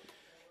culture.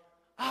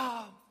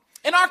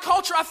 In our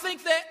culture, I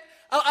think that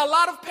a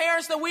lot of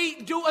parents, that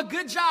we do a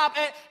good job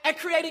at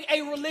creating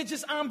a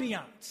religious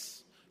ambiance.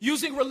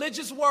 Using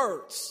religious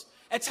words,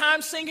 at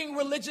times singing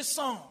religious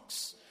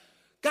songs.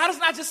 God is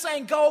not just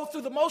saying go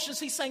through the motions.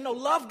 He's saying, no,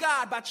 love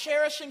God by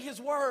cherishing his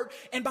word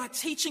and by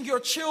teaching your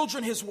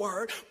children his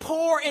word.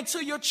 Pour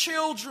into your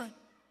children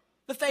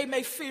that they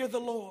may fear the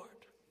Lord.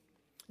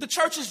 The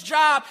church's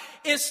job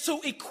is to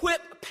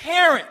equip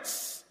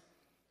parents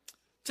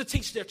to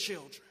teach their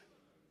children.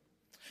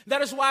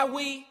 That is why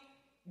we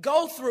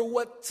go through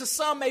what to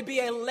some may be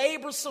a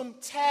laborsome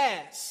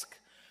task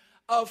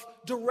of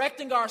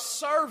directing our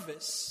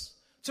service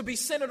to be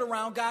centered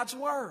around God's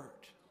word.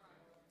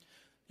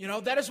 You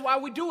know, that is why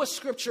we do a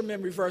scripture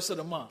memory verse of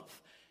the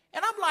month.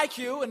 And I'm like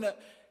you, and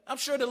I'm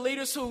sure the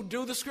leaders who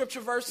do the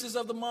scripture verses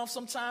of the month,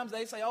 sometimes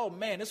they say, oh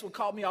man, this will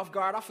caught me off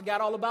guard. I forgot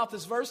all about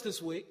this verse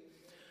this week.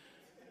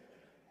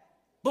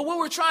 But what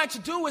we're trying to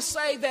do is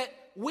say that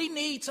we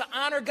need to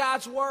honor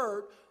God's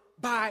word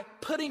by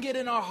putting it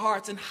in our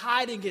hearts and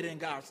hiding it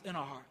in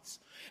our hearts.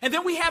 And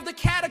then we have the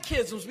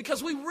catechisms,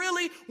 because we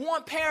really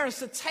want parents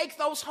to take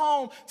those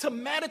home, to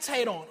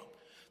meditate on them,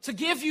 to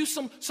give you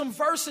some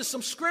verses,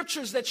 some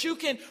scriptures that you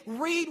can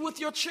read with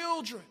your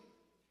children,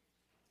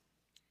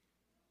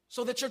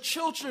 so that your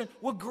children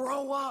will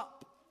grow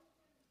up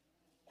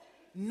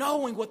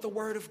knowing what the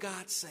Word of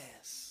God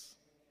says.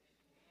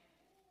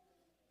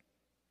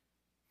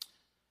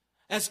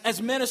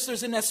 As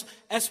ministers and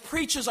as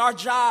preachers, our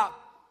job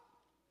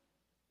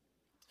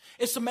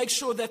is to make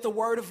sure that the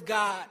Word of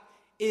God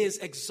is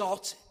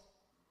exalted.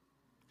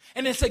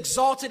 And it's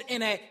exalted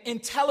in an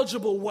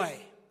intelligible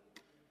way.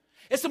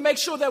 It's to make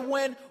sure that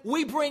when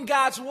we bring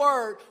God's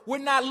word, we're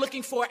not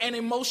looking for an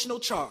emotional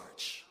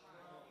charge.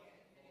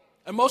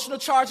 Emotional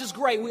charge is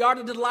great. We are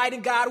to delight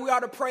in God. We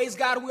are to praise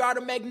God. We are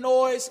to make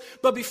noise.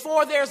 But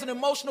before there's an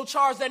emotional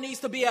charge, there needs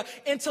to be an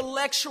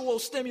intellectual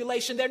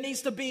stimulation. There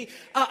needs to be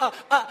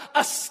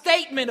a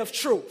statement of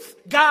truth.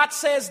 God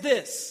says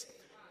this.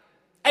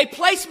 A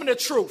placement of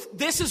truth.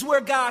 This is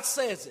where God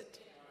says it.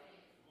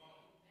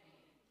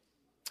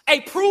 A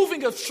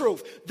proving of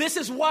truth. This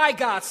is why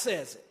God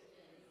says it.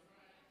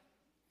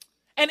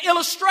 and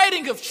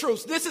illustrating of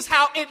truth. This is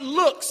how it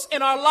looks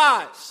in our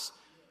lives.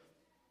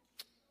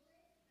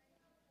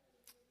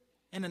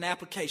 And an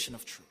application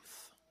of truth.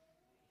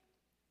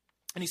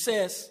 And he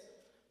says,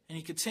 and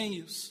he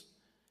continues,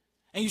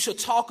 and you shall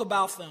talk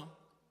about them.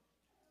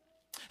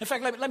 In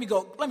fact, let me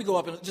go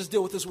up and just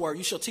deal with this word.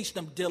 You shall teach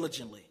them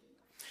diligently.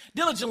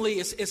 Diligently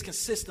is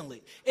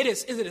consistently. It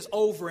is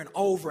over and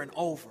over and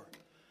over.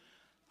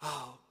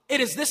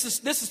 This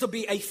is to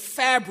be a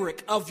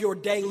fabric of your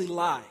daily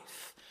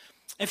life.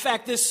 In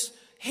fact,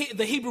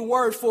 the Hebrew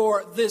word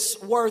for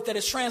this word that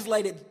is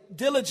translated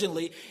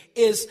diligently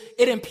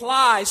it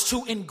implies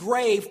to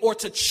engrave or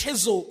to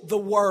chisel the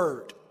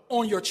word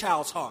on your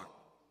child's heart.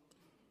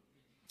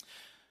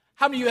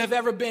 How many of you have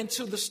ever been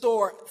to the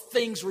store,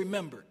 Things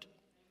Remembered?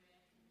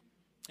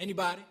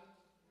 Anybody?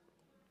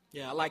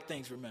 Yeah, I like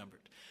Things Remembered.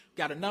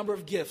 Got a number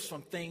of gifts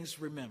from Things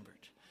Remembered.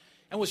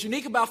 And what's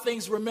unique about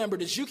Things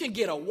Remembered is you can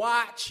get a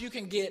watch, you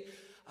can get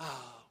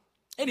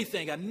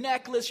anything, a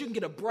necklace, you can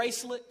get a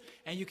bracelet,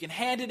 and you can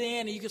hand it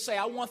in, and you can say,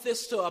 I want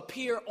this to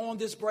appear on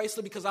this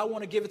bracelet because I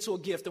want to give it to a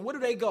gift. And where do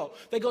they go?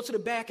 They go to the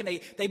back and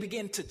they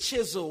begin to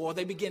chisel or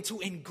they begin to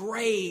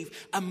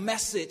engrave a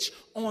message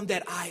on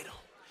that item.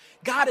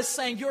 God is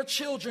saying your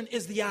children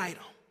is the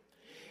item,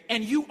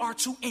 and you are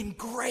to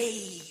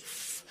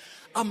engrave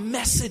a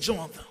message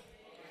on them.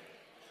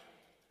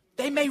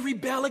 They may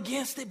rebel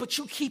against it, but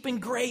you keep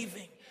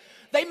engraving.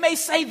 They may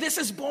say this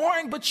is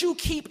boring, but you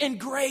keep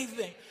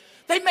engraving.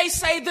 They may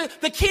say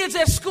the kids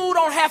at school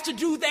don't have to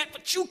do that,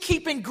 but you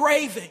keep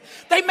engraving.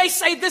 They may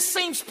say this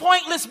seems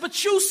pointless,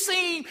 but you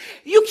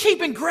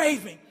keep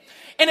engraving.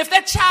 And if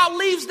that child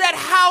leaves that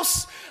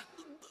house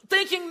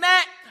thinking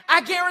that,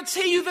 I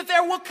guarantee you that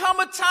there will come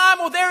a time,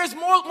 or there is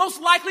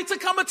most likely to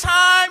come a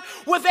time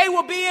where they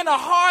will be in a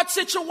hard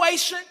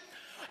situation.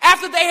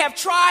 After they have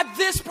tried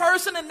this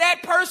person and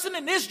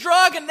this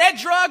drug and that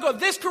drug, or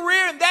this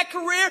career and that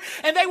career,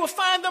 and they will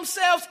find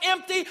themselves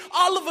empty,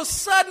 all of a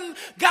sudden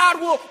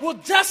God will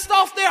dust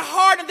off their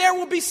heart, and there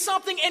will be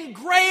something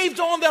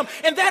engraved on them.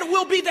 And that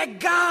will be that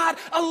God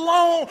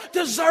alone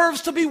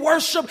deserves to be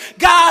worshiped.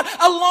 God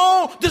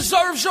alone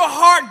deserves your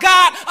heart.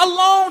 God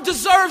alone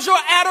deserves your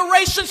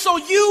adoration. So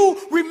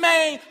you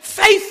remain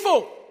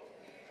faithful.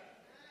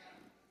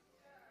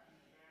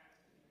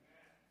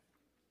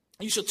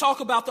 You should talk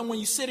about them when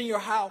you sit in your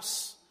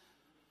house.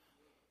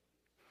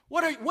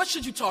 What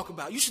should you talk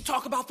about? You should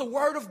talk about the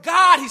word of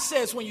God, he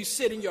says, when you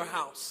sit in your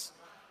house.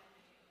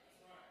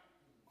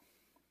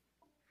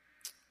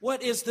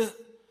 What is the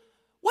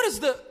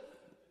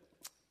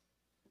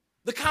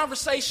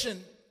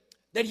conversation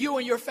that you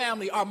and your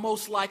family are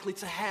most likely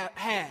to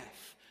have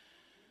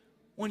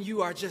when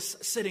you are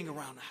just sitting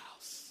around the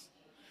house?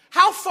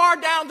 How far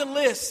down the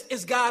list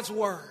is God's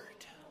word?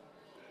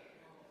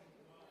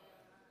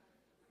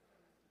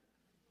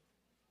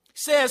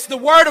 Says the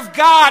word of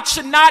God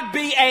should not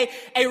be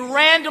a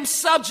random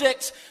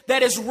subject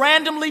that is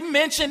randomly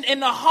mentioned in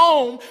the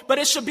home, but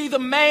it should be the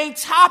main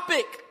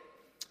topic.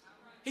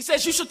 He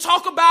says you should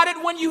talk about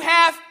it when you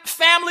have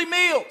family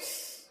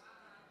meals.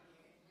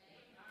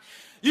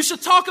 You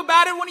should talk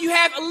about it when you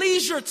have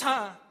leisure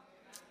time.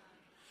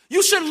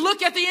 You should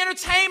look at the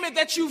entertainment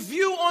that you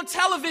view on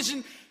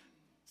television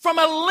from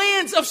a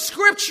lens of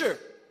scripture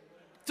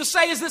to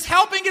say, is this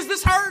helping? Is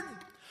this hurting?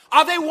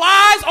 Are they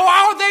wise or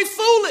are they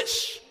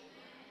foolish?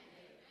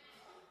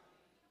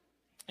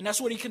 And that's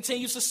what he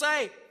continues to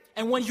say.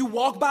 And when you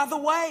walk by the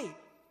way,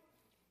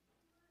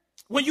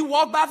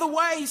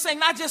 he's saying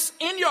not just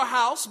in your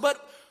house,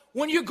 but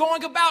when you're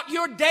going about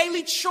your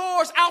daily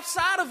chores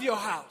outside of your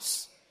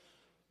house,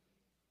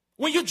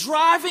 when you're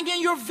driving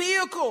in your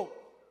vehicle,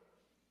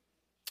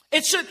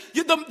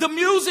 the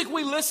music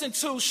we listen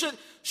to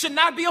should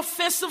not be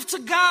offensive to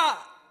God.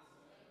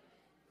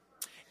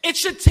 It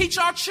should teach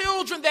our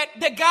children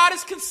that God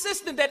is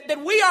consistent,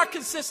 that we are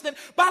consistent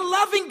by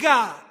loving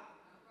God.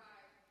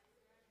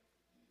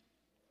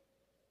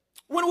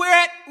 When we're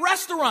at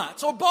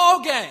restaurants or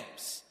ball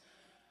games,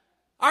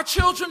 our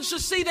children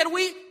should see that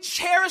we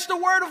cherish the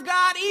word of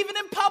God even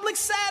in public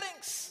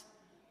settings.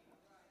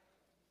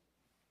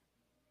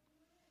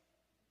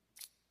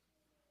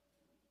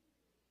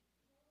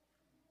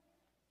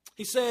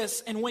 He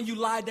says, and when you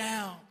lie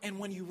down and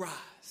when you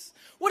rise.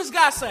 What does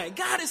God say?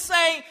 God is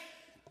saying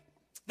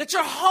that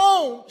your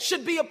home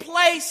should be a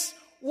place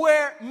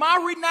where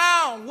my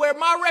renown, where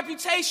my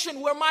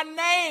reputation, where my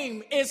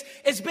name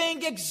is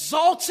being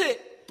exalted.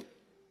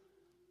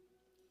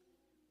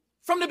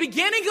 From the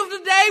beginning of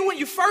the day when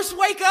you first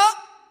wake up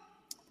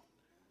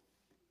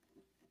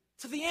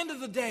to the end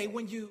of the day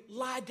when you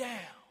lie down.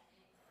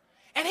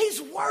 And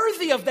he's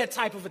worthy of that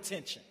type of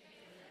attention.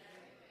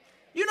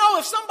 You know,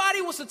 if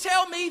somebody was to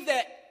tell me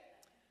that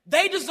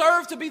they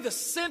deserve to be the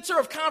center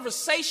of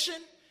conversation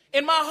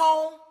in my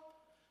home,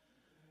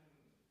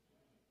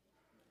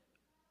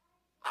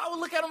 I would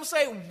look at them and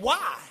say,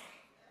 why?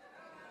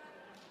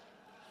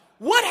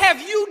 What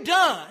have you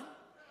done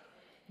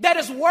that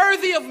is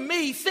worthy of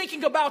me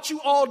thinking about you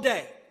all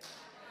day,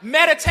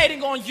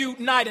 meditating on you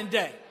night and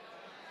day?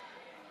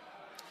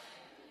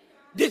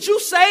 Did you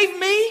save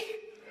me?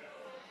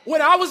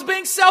 when I was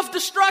being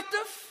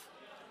self-destructive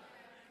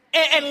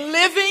and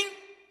living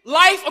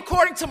life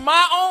according to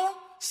my own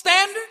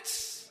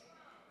standards?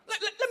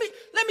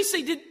 Let me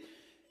see.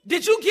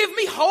 Did you give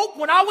me hope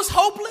when I was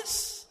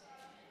hopeless?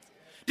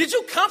 Did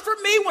you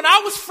comfort me when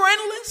I was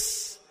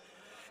friendless?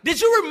 Did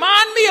you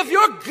remind me of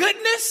your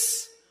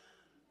goodness?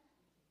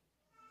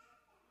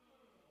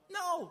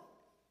 No.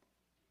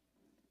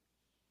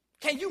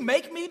 Can you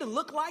make me to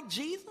look like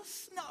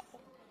Jesus? No.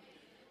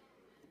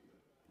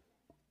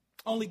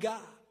 Only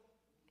God.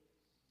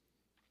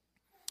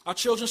 Our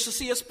children should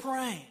see us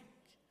praying.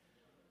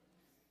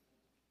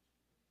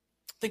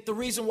 I think the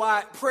reason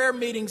why prayer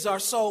meetings are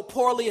so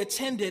poorly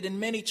attended in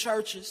many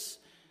churches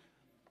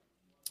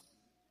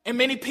and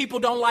many people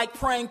don't like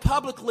praying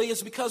publicly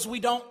is because we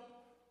don't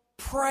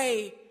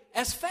pray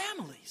as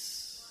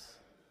families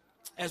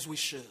as we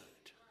should.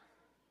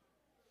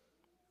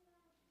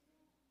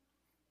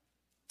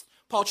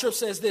 Paul Tripp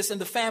says this: in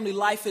the family,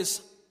 life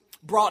is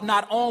brought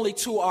not only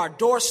to our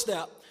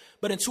doorstep,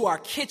 but into our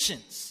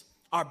kitchens,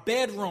 our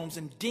bedrooms,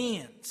 and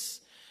dens.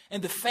 In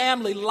the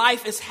family,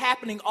 life is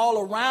happening all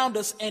around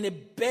us, and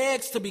it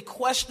begs to be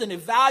questioned,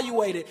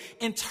 evaluated,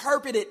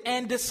 interpreted,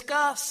 and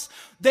discussed.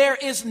 There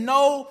is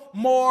no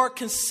more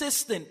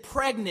consistent,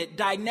 pregnant,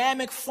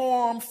 dynamic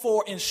form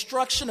for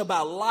instruction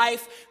about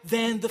life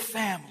than the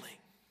family.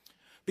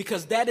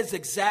 Because that is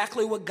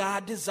exactly what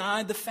God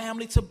designed the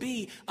family to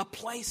be, a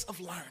place of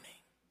learning.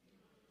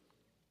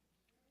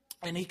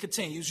 And he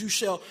continues, you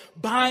shall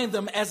bind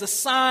them as a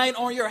sign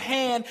on your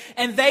hand,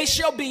 and they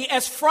shall be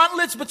as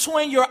frontlets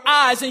between your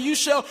eyes, and you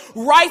shall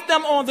write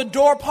them on the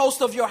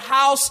doorpost of your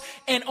house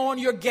and on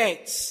your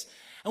gates.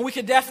 And we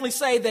can definitely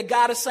say that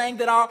God is saying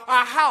that our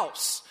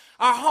house,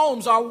 our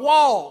homes, our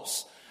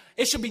walls,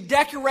 it should be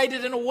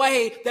decorated in a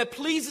way that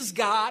pleases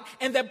God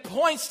and that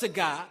points to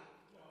God.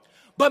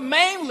 But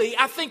mainly,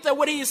 I think that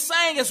what he is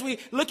saying as we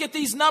look at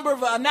these number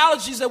of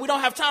analogies that we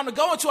don't have time to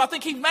go into, I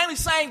think he's mainly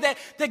saying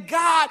that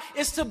God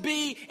is to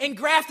be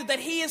engrafted, that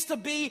he is to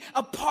be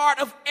a part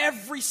of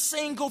every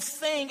single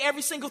thing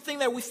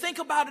that we think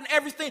about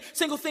and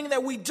single thing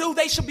that we do.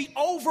 They should be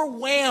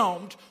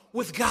overwhelmed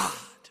with God.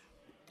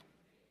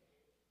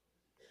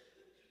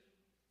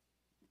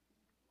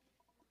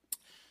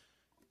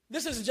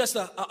 This isn't just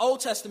an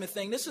Old Testament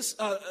thing. This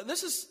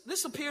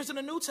appears in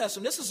the New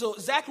Testament. This is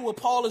exactly what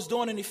Paul is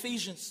doing in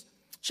Ephesians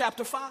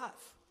chapter 5.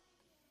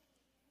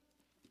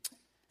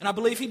 And I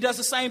believe he does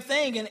the same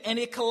thing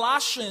in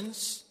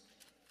Colossians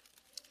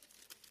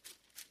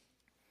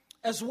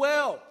as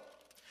well.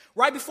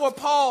 Right before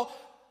Paul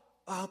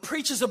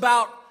preaches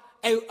about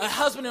a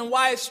husband and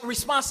wife's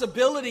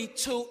responsibility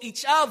to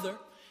each other,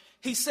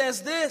 he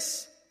says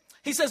this.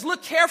 He says,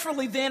 look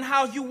carefully then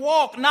how you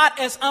walk, not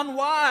as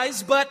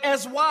unwise, but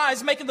as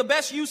wise, making the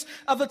best use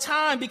of the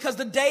time, because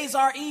the days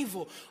are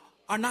evil.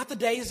 Are not the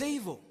days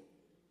evil?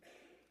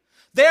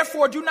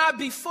 Therefore, do not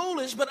be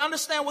foolish, but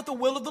understand what the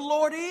will of the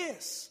Lord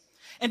is.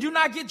 And do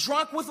not get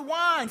drunk with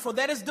wine, for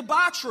that is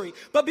debauchery,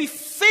 but be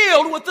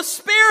filled with the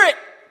Spirit,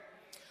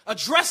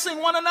 addressing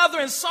one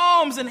another in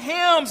psalms and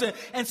hymns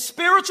and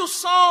spiritual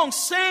songs,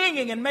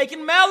 singing and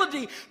making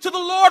melody to the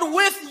Lord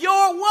with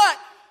your what?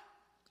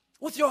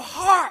 With your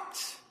heart.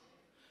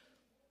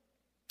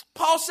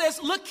 Paul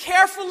says, look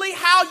carefully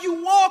how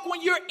you walk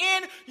when you're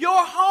in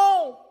your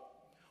home.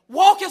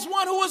 Walk as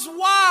one who is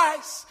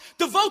wise.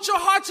 Devote your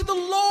heart to the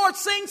Lord.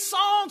 Sing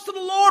songs to the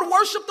Lord.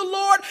 Worship the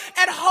Lord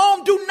at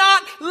home. Do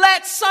not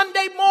let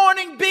Sunday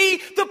morning be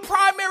the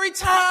primary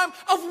time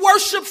of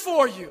worship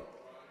for you.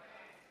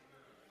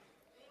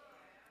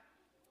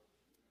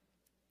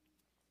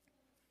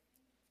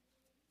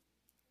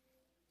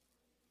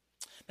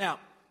 Now,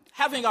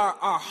 having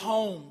our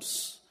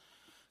homes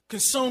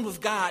consumed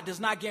with God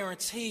does not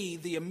guarantee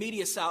the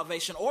immediate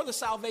salvation or the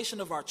salvation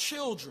of our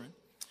children,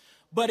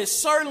 but it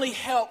certainly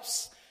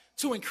helps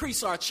to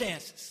increase our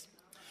chances.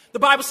 The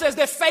Bible says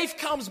that faith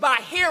comes by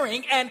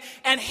hearing and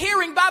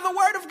hearing by the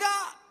word of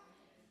God.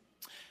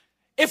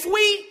 If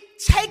we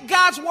take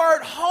God's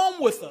word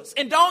home with us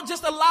and don't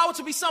just allow it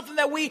to be something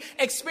that we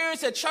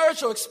experience at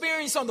church or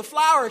experience on the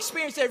fly or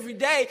experience every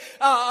day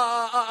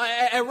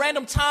at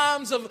random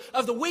times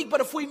of the week, but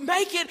if we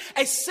make it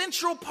a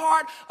central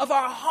part of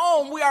our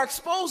home, we are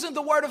exposing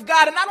the word of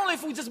God. And not only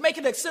if we just make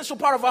it an essential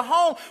part of our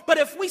home, but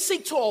if we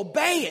seek to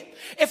obey it,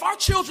 if our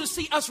children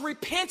see us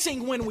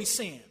repenting when we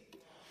sin,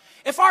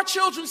 if our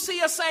children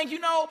see us saying,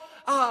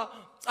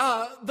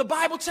 the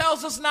Bible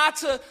tells us not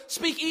to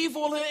speak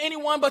evil to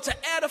anyone, but to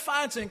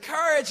edify and to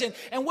encourage.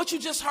 And what you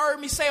just heard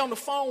me say on the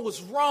phone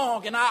was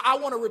wrong. And I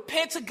want to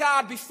repent to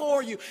God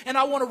before you. And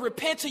I want to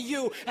repent to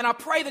you. And I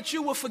pray that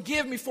you will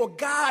forgive me, for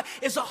God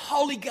is a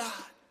holy God.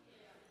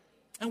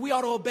 And we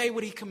ought to obey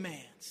what he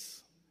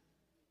commands.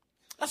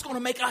 That's going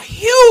to make a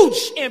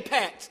huge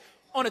impact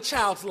on a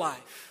child's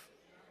life.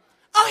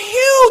 A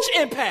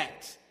huge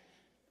impact.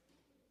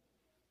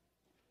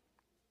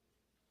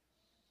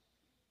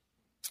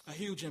 A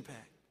huge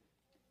impact.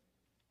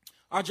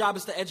 Our job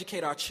is to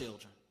educate our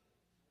children.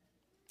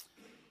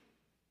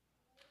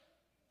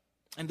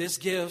 And this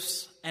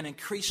gives an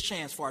increased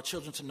chance for our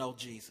children to know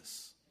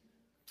Jesus.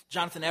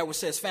 Jonathan Edwards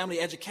says,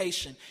 family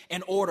education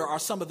and order are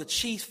some of the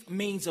chief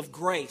means of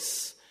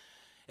grace.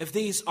 If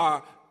these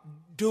are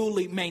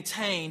duly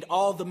maintained,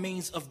 all the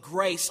means of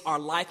grace are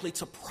likely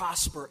to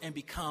prosper and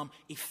become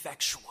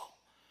effectual.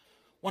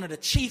 One of the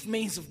chief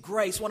means of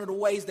grace, one of the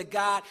ways that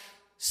God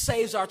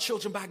saves our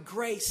children by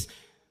grace,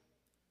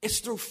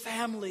 is through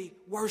family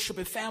worship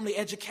and family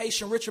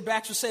education. Richard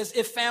Baxter says,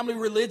 if family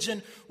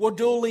religion were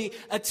duly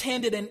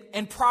attended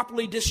and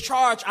properly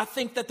discharged, I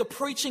think that the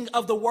preaching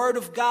of the Word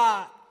of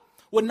God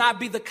would not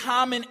be the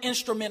common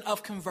instrument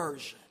of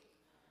conversion,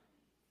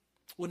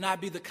 would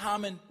not be the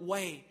common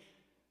way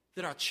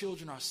that our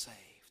children are saved.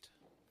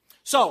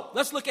 So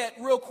let's look at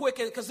real quick,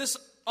 because this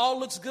all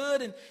looks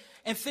good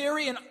in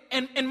theory,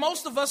 and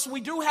most of us,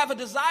 we do have a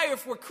desire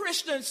for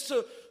Christians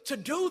to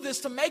do this,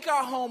 to make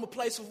our home a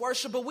place of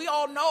worship. But we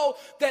all know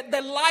that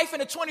life in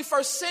the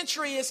 21st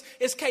century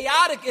is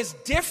chaotic, is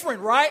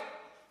different, right?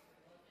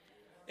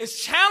 It's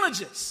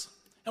challenges.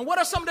 And what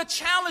are some of the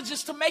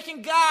challenges to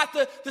making God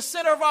the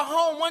center of our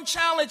home? One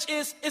challenge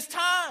is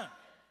time.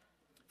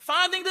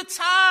 Finding the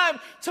time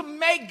to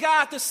make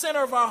God the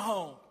center of our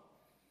home.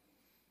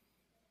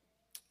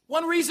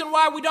 One reason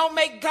why we don't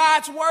make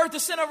God's word the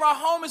center of our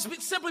home is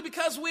simply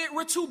because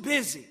we're too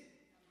busy.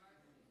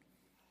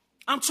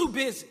 I'm too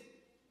busy.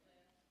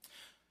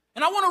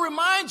 And I want to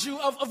remind you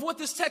of what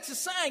this text is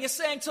saying. It's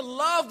saying to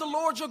love the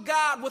Lord your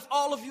God with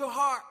all of your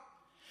heart.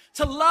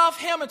 To love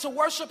him and to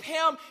worship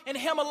him and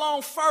him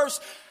alone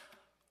first.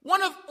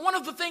 One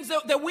of the things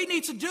that we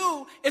need to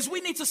do is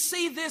we need to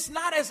see this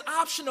not as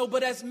optional,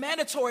 but as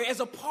mandatory, as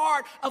a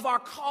part of our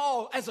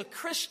call as a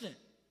Christian.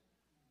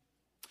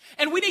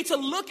 And we need to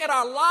look at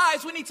our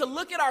lives, we need to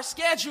look at our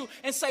schedule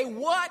and say,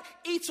 what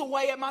eats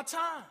away at my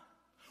time?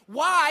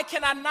 Why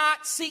can I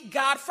not seek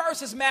God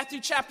first? As Matthew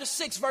chapter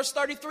 6, verse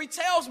 33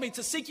 tells me,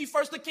 to seek ye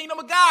first the kingdom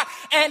of God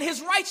and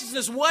his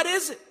righteousness. What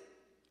is it?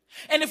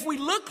 And if we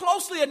look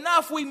closely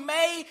enough, we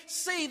may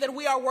see that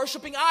we are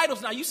worshiping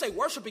idols. Now, you say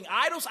worshiping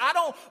idols? I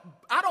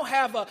don't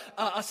have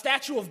a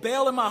statue of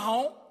Baal in my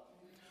home.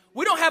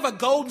 We don't have a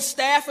golden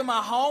staff in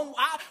my home.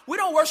 We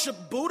don't worship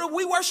Buddha.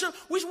 We worship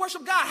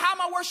God. How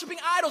am I worshiping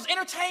idols?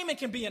 Entertainment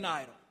can be an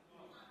idol.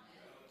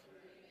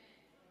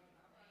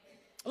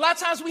 A lot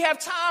of times we have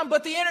time,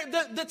 but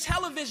the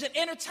television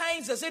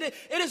entertains us. It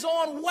is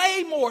on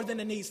way more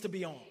than it needs to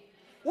be on.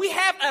 We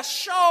have a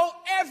show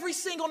every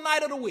single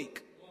night of the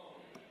week.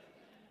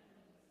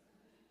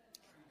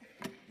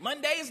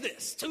 Monday is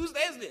this. Tuesday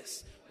is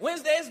this.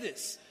 Wednesday is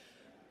this.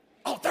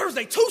 Oh,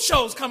 Thursday, 2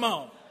 shows come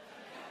on.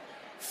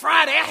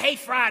 Friday, I hate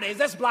Fridays.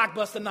 That's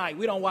Blockbuster night.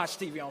 We don't watch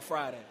TV on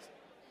Fridays.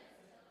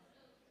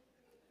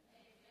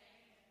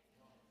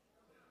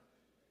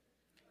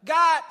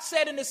 God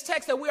said in this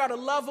text that we are to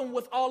love him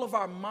with all of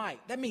our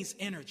might. That means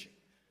energy.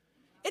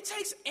 It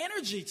takes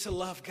energy to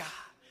love God.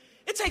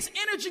 It takes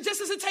energy just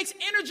as it takes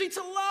energy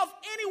to love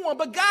anyone.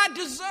 But God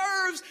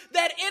deserves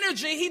that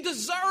energy. He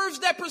deserves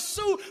that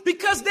pursuit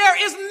because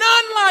there is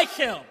none like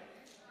him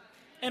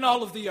in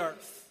all of the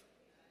earth.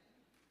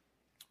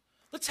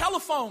 The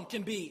telephone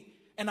can be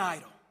an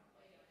idol.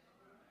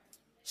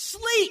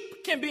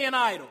 Sleep can be an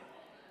idol.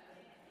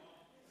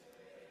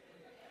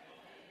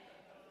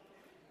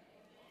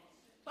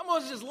 Some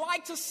of us just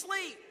like to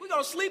sleep. We go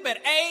to sleep at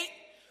 8,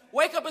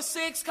 wake up at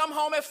 6, come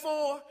home at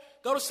 4,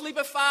 go to sleep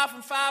at 5,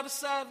 from 5 to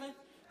 7.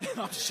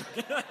 I'm just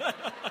joking.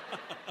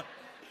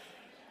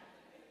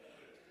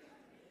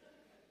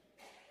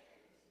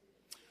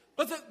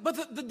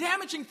 But the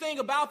damaging thing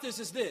about this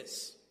is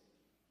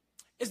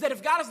that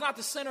if God is not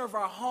the center of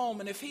our home,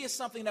 and if he is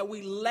something that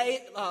we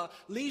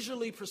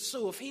leisurely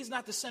pursue, if he's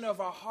not the center of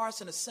our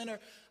hearts and the center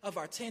of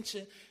our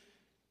attention,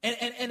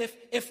 and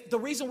if the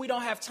reason we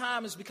don't have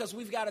time is because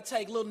we've got to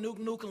take little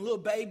Nuke and little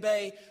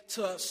Bay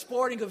to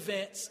sporting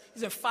events,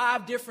 he's in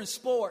 5 different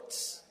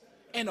sports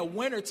in the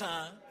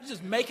wintertime, he's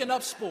just making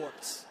up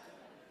sports.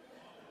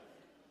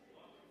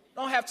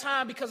 Don't have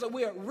time because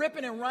we're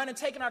ripping and running,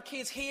 taking our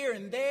kids here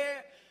and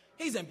there.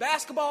 He's in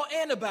basketball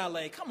and the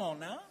ballet. Come on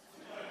now.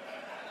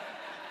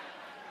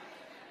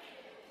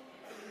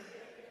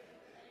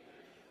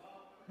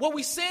 What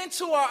we send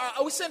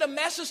a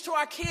message to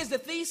our kids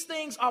that these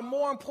things are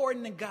more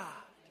important than God.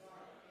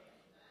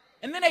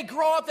 And then they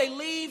grow up, they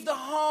leave the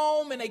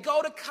home, and they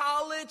go to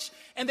college,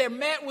 and they're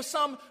met with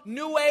some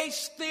new age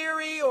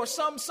theory or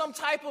some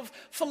type of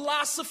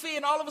philosophy,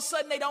 and all of a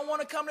sudden they don't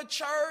want to come to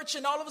church,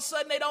 and all of a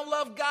sudden they don't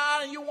love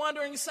God, and you're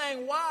wondering,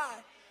 saying, why?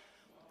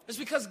 It's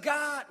because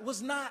God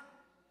was not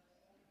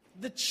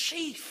the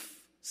chief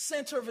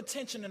center of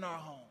attention in our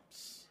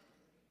homes.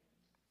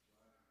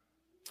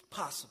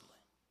 Possibly.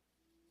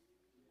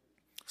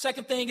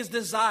 Second thing is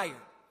desire.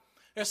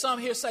 There's some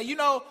here say,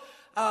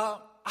 I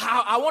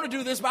want to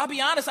do this, but I'll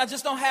be honest, I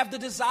just don't have the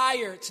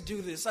desire to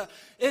do this.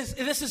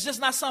 This is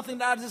just not something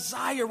that I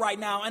desire right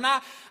now. And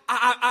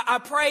I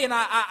pray, and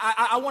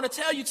I want to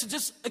tell you to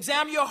just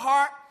examine your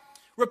heart,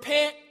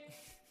 repent.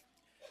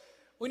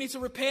 We need to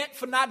repent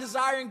for not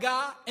desiring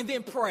God, and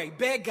then pray.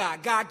 Beg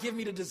God, God, give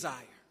me the desire.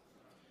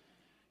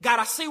 God,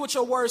 I see what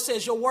your word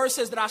says. Your word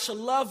says that I shall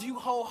love you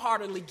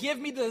wholeheartedly. Give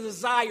me the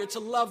desire to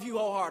love you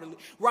wholeheartedly.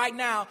 Right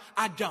now,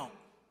 I don't.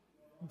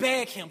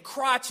 Beg him,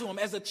 cry to him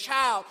as a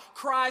child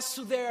cries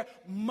to their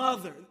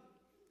mother.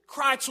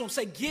 Cry to him,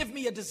 say, give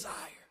me a desire.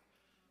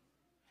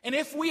 And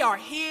if we are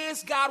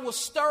his, God will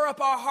stir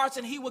up our hearts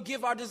and he will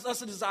give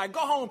us a desire.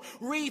 Go home,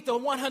 read the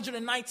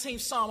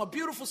 119th Psalm, a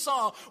beautiful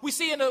psalm. We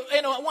see in the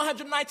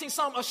 119th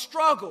Psalm a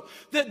struggle.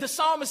 The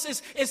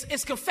psalmist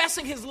is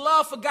confessing his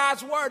love for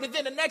God's word. And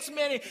then the next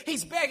minute,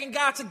 he's begging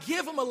God to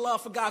give him a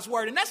love for God's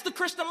word. And that's the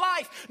Christian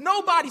life.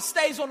 Nobody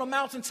stays on the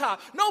mountaintop.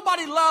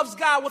 Nobody loves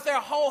God with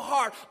their whole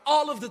heart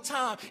all of the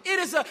time. It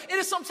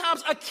is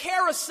sometimes a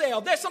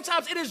carousel.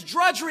 Sometimes it is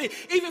drudgery,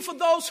 even for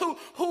those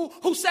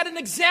who set an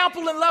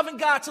example in loving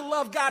God, to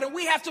love God. And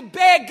we have to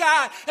beg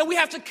God, and we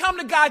have to come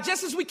to God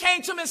just as we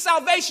came to him in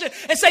salvation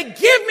and say,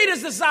 give me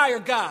this desire,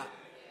 God.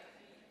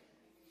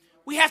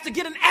 We have to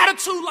get an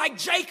attitude like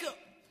Jacob.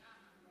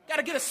 Got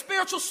to get a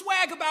spiritual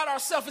swag about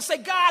ourselves and say,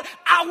 God,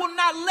 I will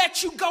not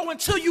let you go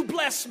until you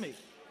bless me.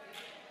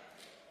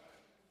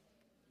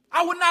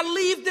 I will not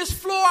leave this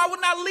floor. I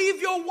will not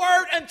leave your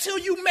word until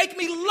you make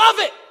me love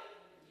it.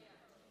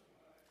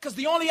 Because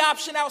the only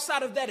option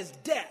outside of that is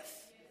death.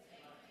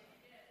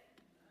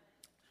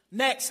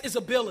 Next is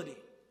ability.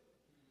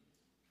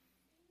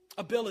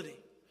 Ability.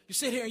 You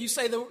sit here and you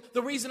say,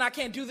 the reason I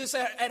can't do this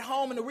at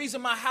home and the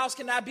reason my house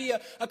cannot be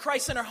a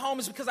Christ-centered home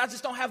is because I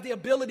just don't have the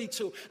ability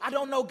to. I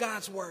don't know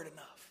God's word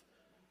enough.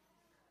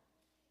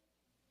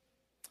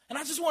 And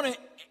I just want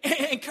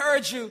to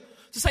encourage you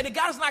to say that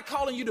God is not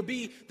calling you to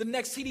be the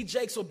next T.D.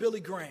 Jakes or Billy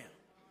Graham.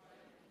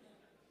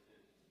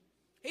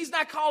 He's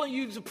not calling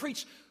you to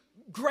preach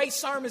great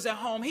sermons at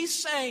home.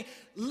 He's saying,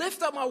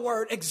 lift up my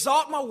word,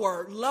 exalt my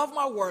word, love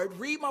my word,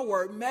 read my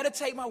word,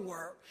 meditate my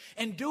word,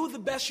 and do the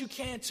best you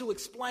can to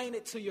explain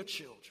it to your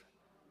children.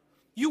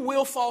 You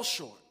will fall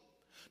short.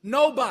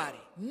 Nobody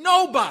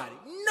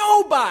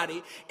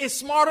is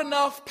smart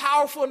enough,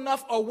 powerful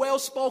enough, or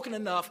well-spoken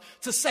enough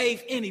to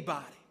save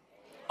anybody.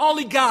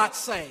 Only God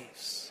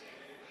saves.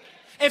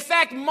 In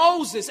fact,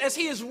 Moses, as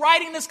he is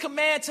writing this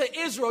command to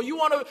Israel, you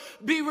want to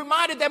be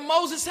reminded that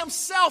Moses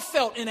himself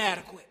felt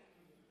inadequate.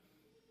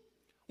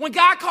 When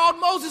God called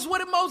Moses, what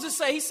did Moses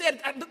say? He said,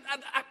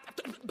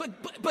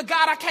 but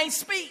God, I can't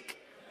speak.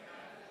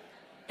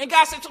 And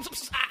God said,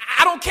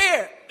 I don't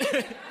care.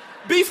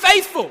 Be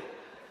faithful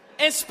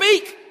and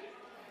speak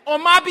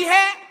on my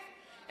behalf.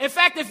 In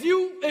fact, if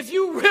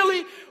you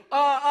really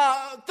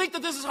think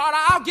that this is hard,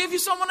 I'll give you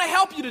someone to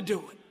help you to do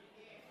it.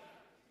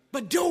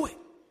 But do it.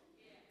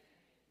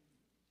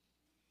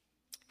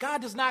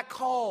 God does not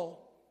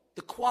call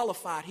the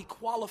qualified. He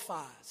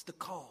qualifies the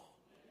call.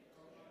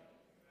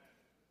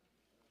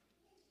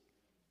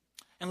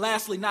 And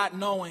lastly, not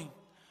knowing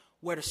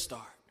where to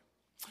start.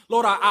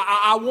 Lord,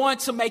 I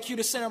want to make you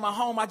the center of my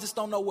home. I just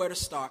don't know where to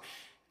start.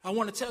 I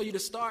want to tell you to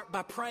start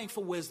by praying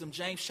for wisdom.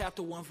 James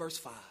chapter 1, verse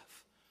 5.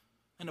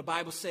 And the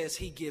Bible says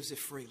he gives it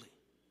freely.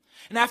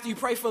 And after you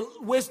pray for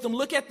wisdom,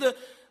 look at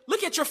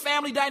your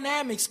family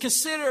dynamics.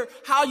 Consider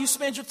how you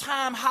spend your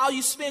time, how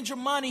you spend your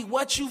money,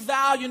 what you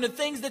value, and the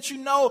things that you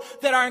know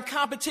that are in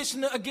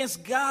competition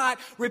against God.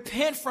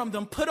 Repent from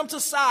them, put them to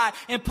the side,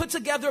 and put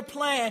together a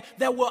plan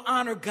that will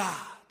honor God.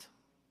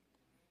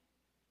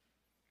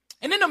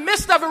 And in the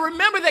midst of it,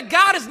 remember that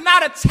God is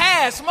not a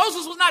task.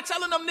 Moses was not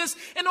telling them this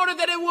in order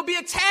that it will be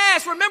a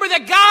task. Remember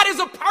that God is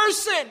a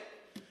person.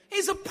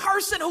 He's a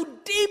person who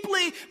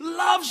deeply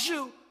loves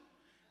you.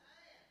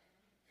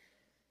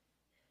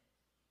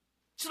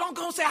 So don't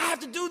go and say, I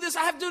have to do this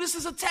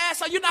as a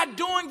task. You're not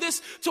doing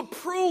this to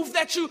prove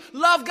that you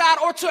love God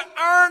or to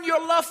earn your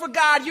love for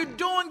God. You're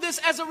doing this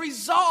as a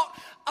result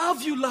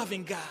of you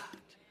loving God.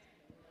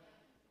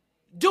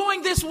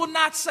 Doing this will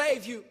not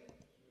save you.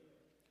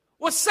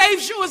 What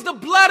saves you is the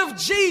blood of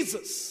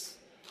Jesus.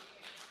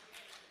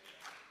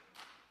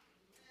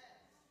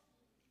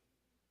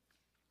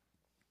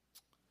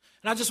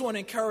 And I just want to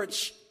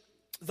encourage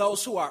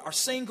those who are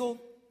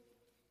single,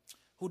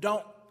 who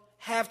don't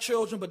have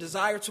children but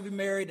desire to be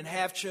married and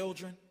have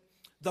children,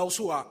 those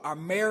who are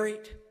married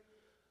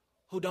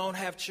who don't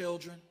have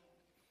children,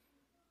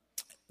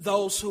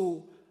 those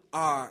who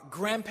are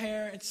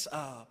grandparents,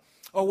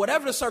 or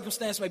whatever the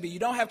circumstance may be. You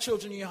don't have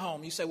children in your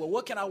home. You say, well,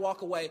 what can I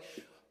walk away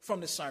from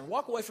this sermon?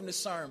 Walk away from this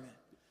sermon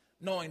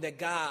knowing that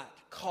God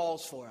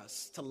calls for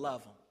us to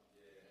love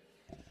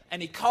him.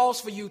 And he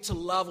calls for you to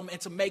love him and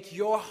to make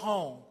your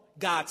home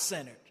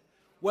God-centered,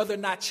 whether or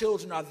not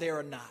children are there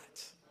or not.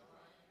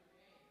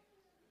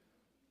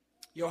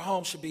 Your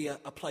home should be a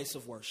place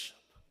of worship.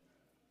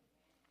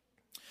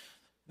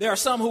 There are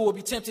some who will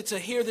be tempted to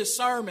hear this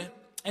sermon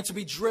and to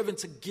be driven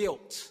to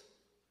guilt,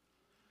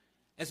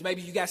 as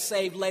maybe you got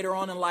saved later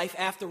on in life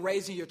after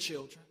raising your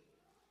children.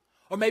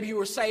 Or maybe you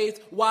were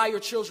saved while your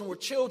children were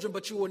children,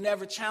 but you were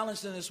never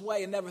challenged in this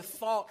way and never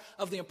thought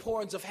of the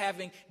importance of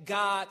having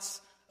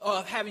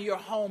your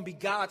home be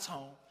God's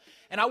home.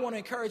 And I want to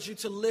encourage you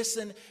to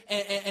listen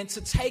and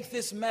to take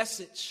this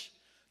message,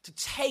 to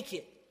take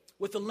it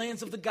with the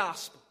lens of the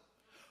gospel.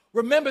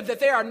 Remember that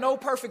there are no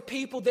perfect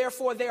people,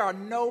 therefore there are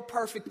no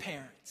perfect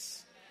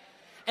parents.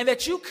 And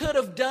that you could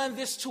have done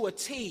this to a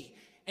T,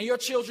 and your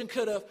children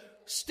could have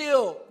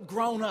still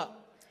grown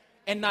up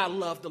and not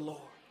loved the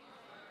Lord.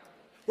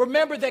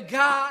 Remember that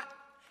God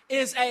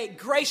is a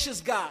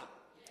gracious God,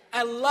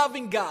 a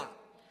loving God,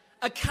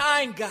 a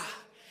kind God.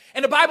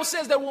 And the Bible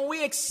says that when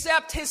we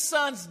accept his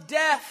son's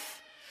death,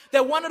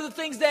 that one of the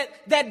things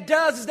that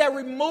does is that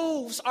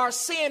removes our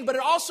sin, but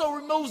it also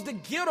removes the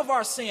guilt of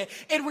our sin.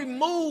 It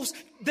removes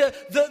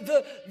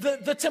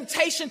the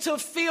temptation to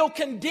feel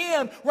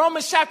condemned.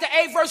 Romans chapter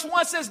 8 verse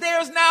 1 says there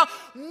is now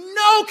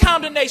no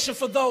condemnation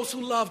for those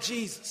who love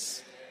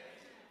Jesus.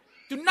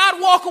 Do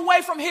not walk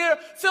away from here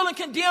feeling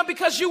condemned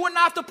because you were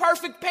not the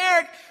perfect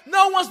parent.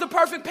 No one's the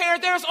perfect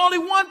parent. There is only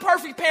one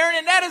perfect parent,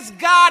 and that is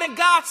God. And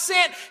God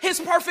sent his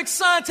perfect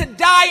son to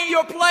die in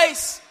your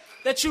place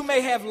that you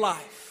may have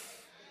life.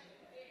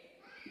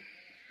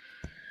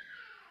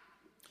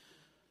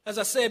 As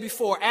I said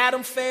before,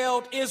 Adam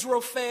failed, Israel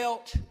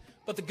failed.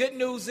 But the good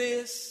news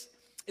is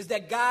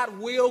that God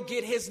will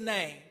get his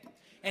name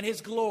and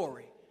his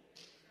glory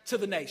to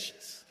the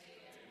nations.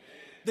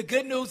 The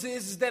good news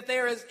is that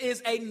there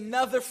is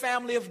another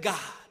family of God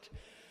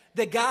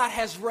that God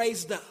has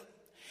raised up.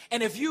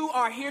 And if you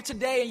are here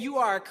today and you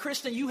are a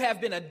Christian, you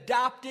have been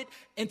adopted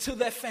into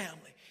that family.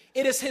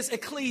 It is his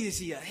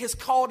ecclesia, his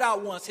called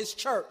out ones, his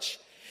church.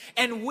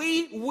 And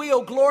we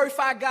will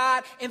glorify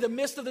God in the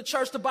midst of the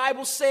church. The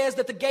Bible says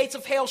that the gates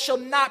of hell shall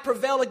not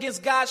prevail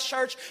against God's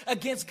church,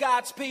 against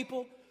God's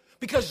people,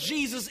 because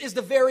Jesus is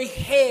the very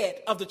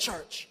head of the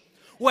church.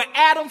 Where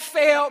Adam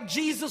failed,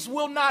 Jesus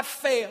will not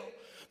fail.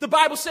 The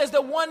Bible says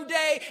that one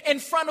day in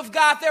front of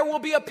God there will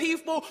be a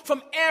people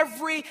from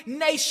every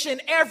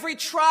nation, every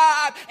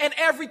tribe, and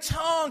every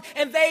tongue,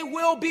 and they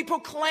will be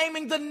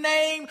proclaiming the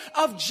name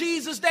of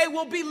Jesus. They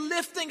will be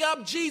lifting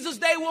up Jesus.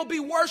 They will be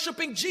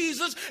worshiping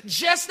Jesus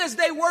just as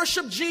they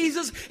worshiped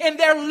Jesus in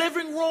their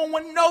living room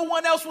when no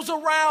one else was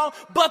around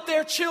but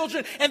their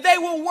children. And they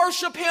will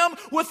worship him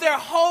with their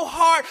whole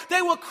heart.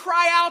 They will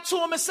cry out to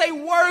him and say,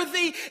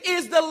 "Worthy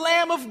is the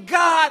Lamb of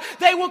God."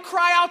 They will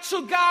cry out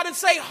to God and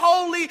say,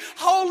 "Holy,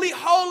 holy,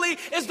 holy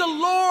is the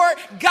Lord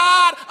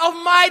God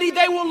Almighty."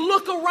 They will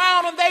look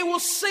around and they will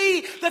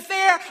see that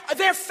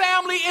their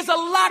family is a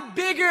lot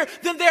bigger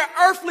than their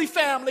earthly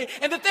family,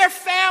 and that their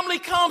family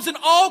comes in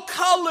all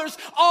colors,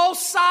 all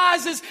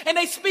sizes, and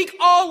they speak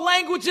all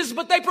languages,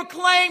 but they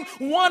proclaim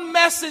one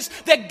message: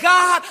 that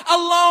God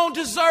alone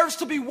deserves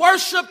to be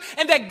worshiped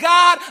and that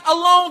God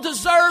alone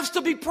deserves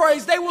to be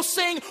praised. They will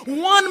sing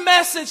one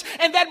message,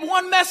 and that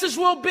one message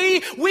will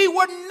be: we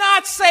were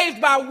not saved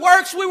by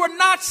works. We were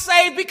not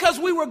saved because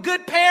we were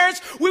good parents.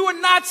 We were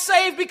not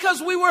saved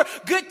because we were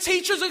good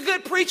teachers and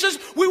good preachers.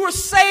 We were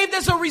saved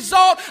as a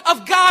result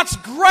of God's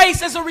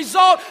grace, as a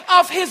result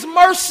of his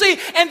mercy.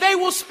 And they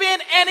will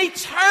spend an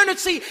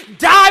eternity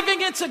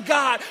diving into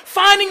God,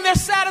 finding their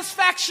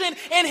satisfaction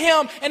in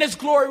him, and his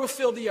glory will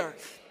fill the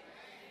earth.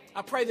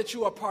 I pray that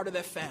you are part of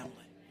that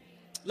family.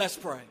 Let's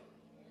pray.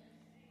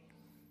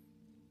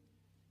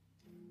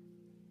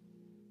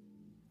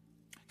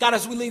 God,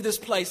 as we leave this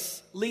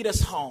place, lead us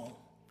home.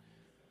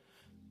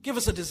 Give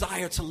us a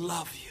desire to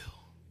love you.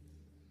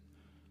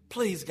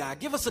 Please, God,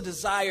 give us a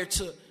desire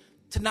to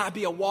not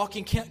be a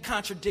walking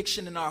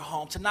contradiction in our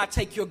home, to not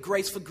take your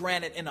grace for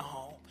granted in a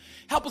home.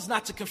 Help us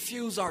not to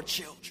confuse our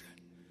children.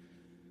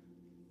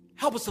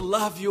 Help us to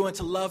love you and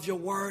to love your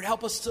word.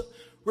 Help us to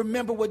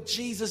remember what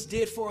Jesus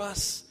did for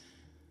us,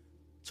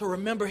 to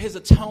remember his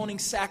atoning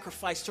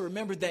sacrifice, to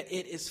remember that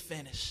it is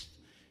finished,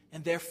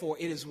 and therefore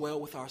it is well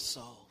with our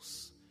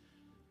souls.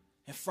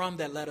 And from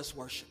that, let us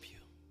worship you.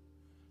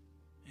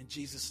 In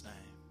Jesus' name,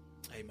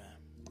 amen.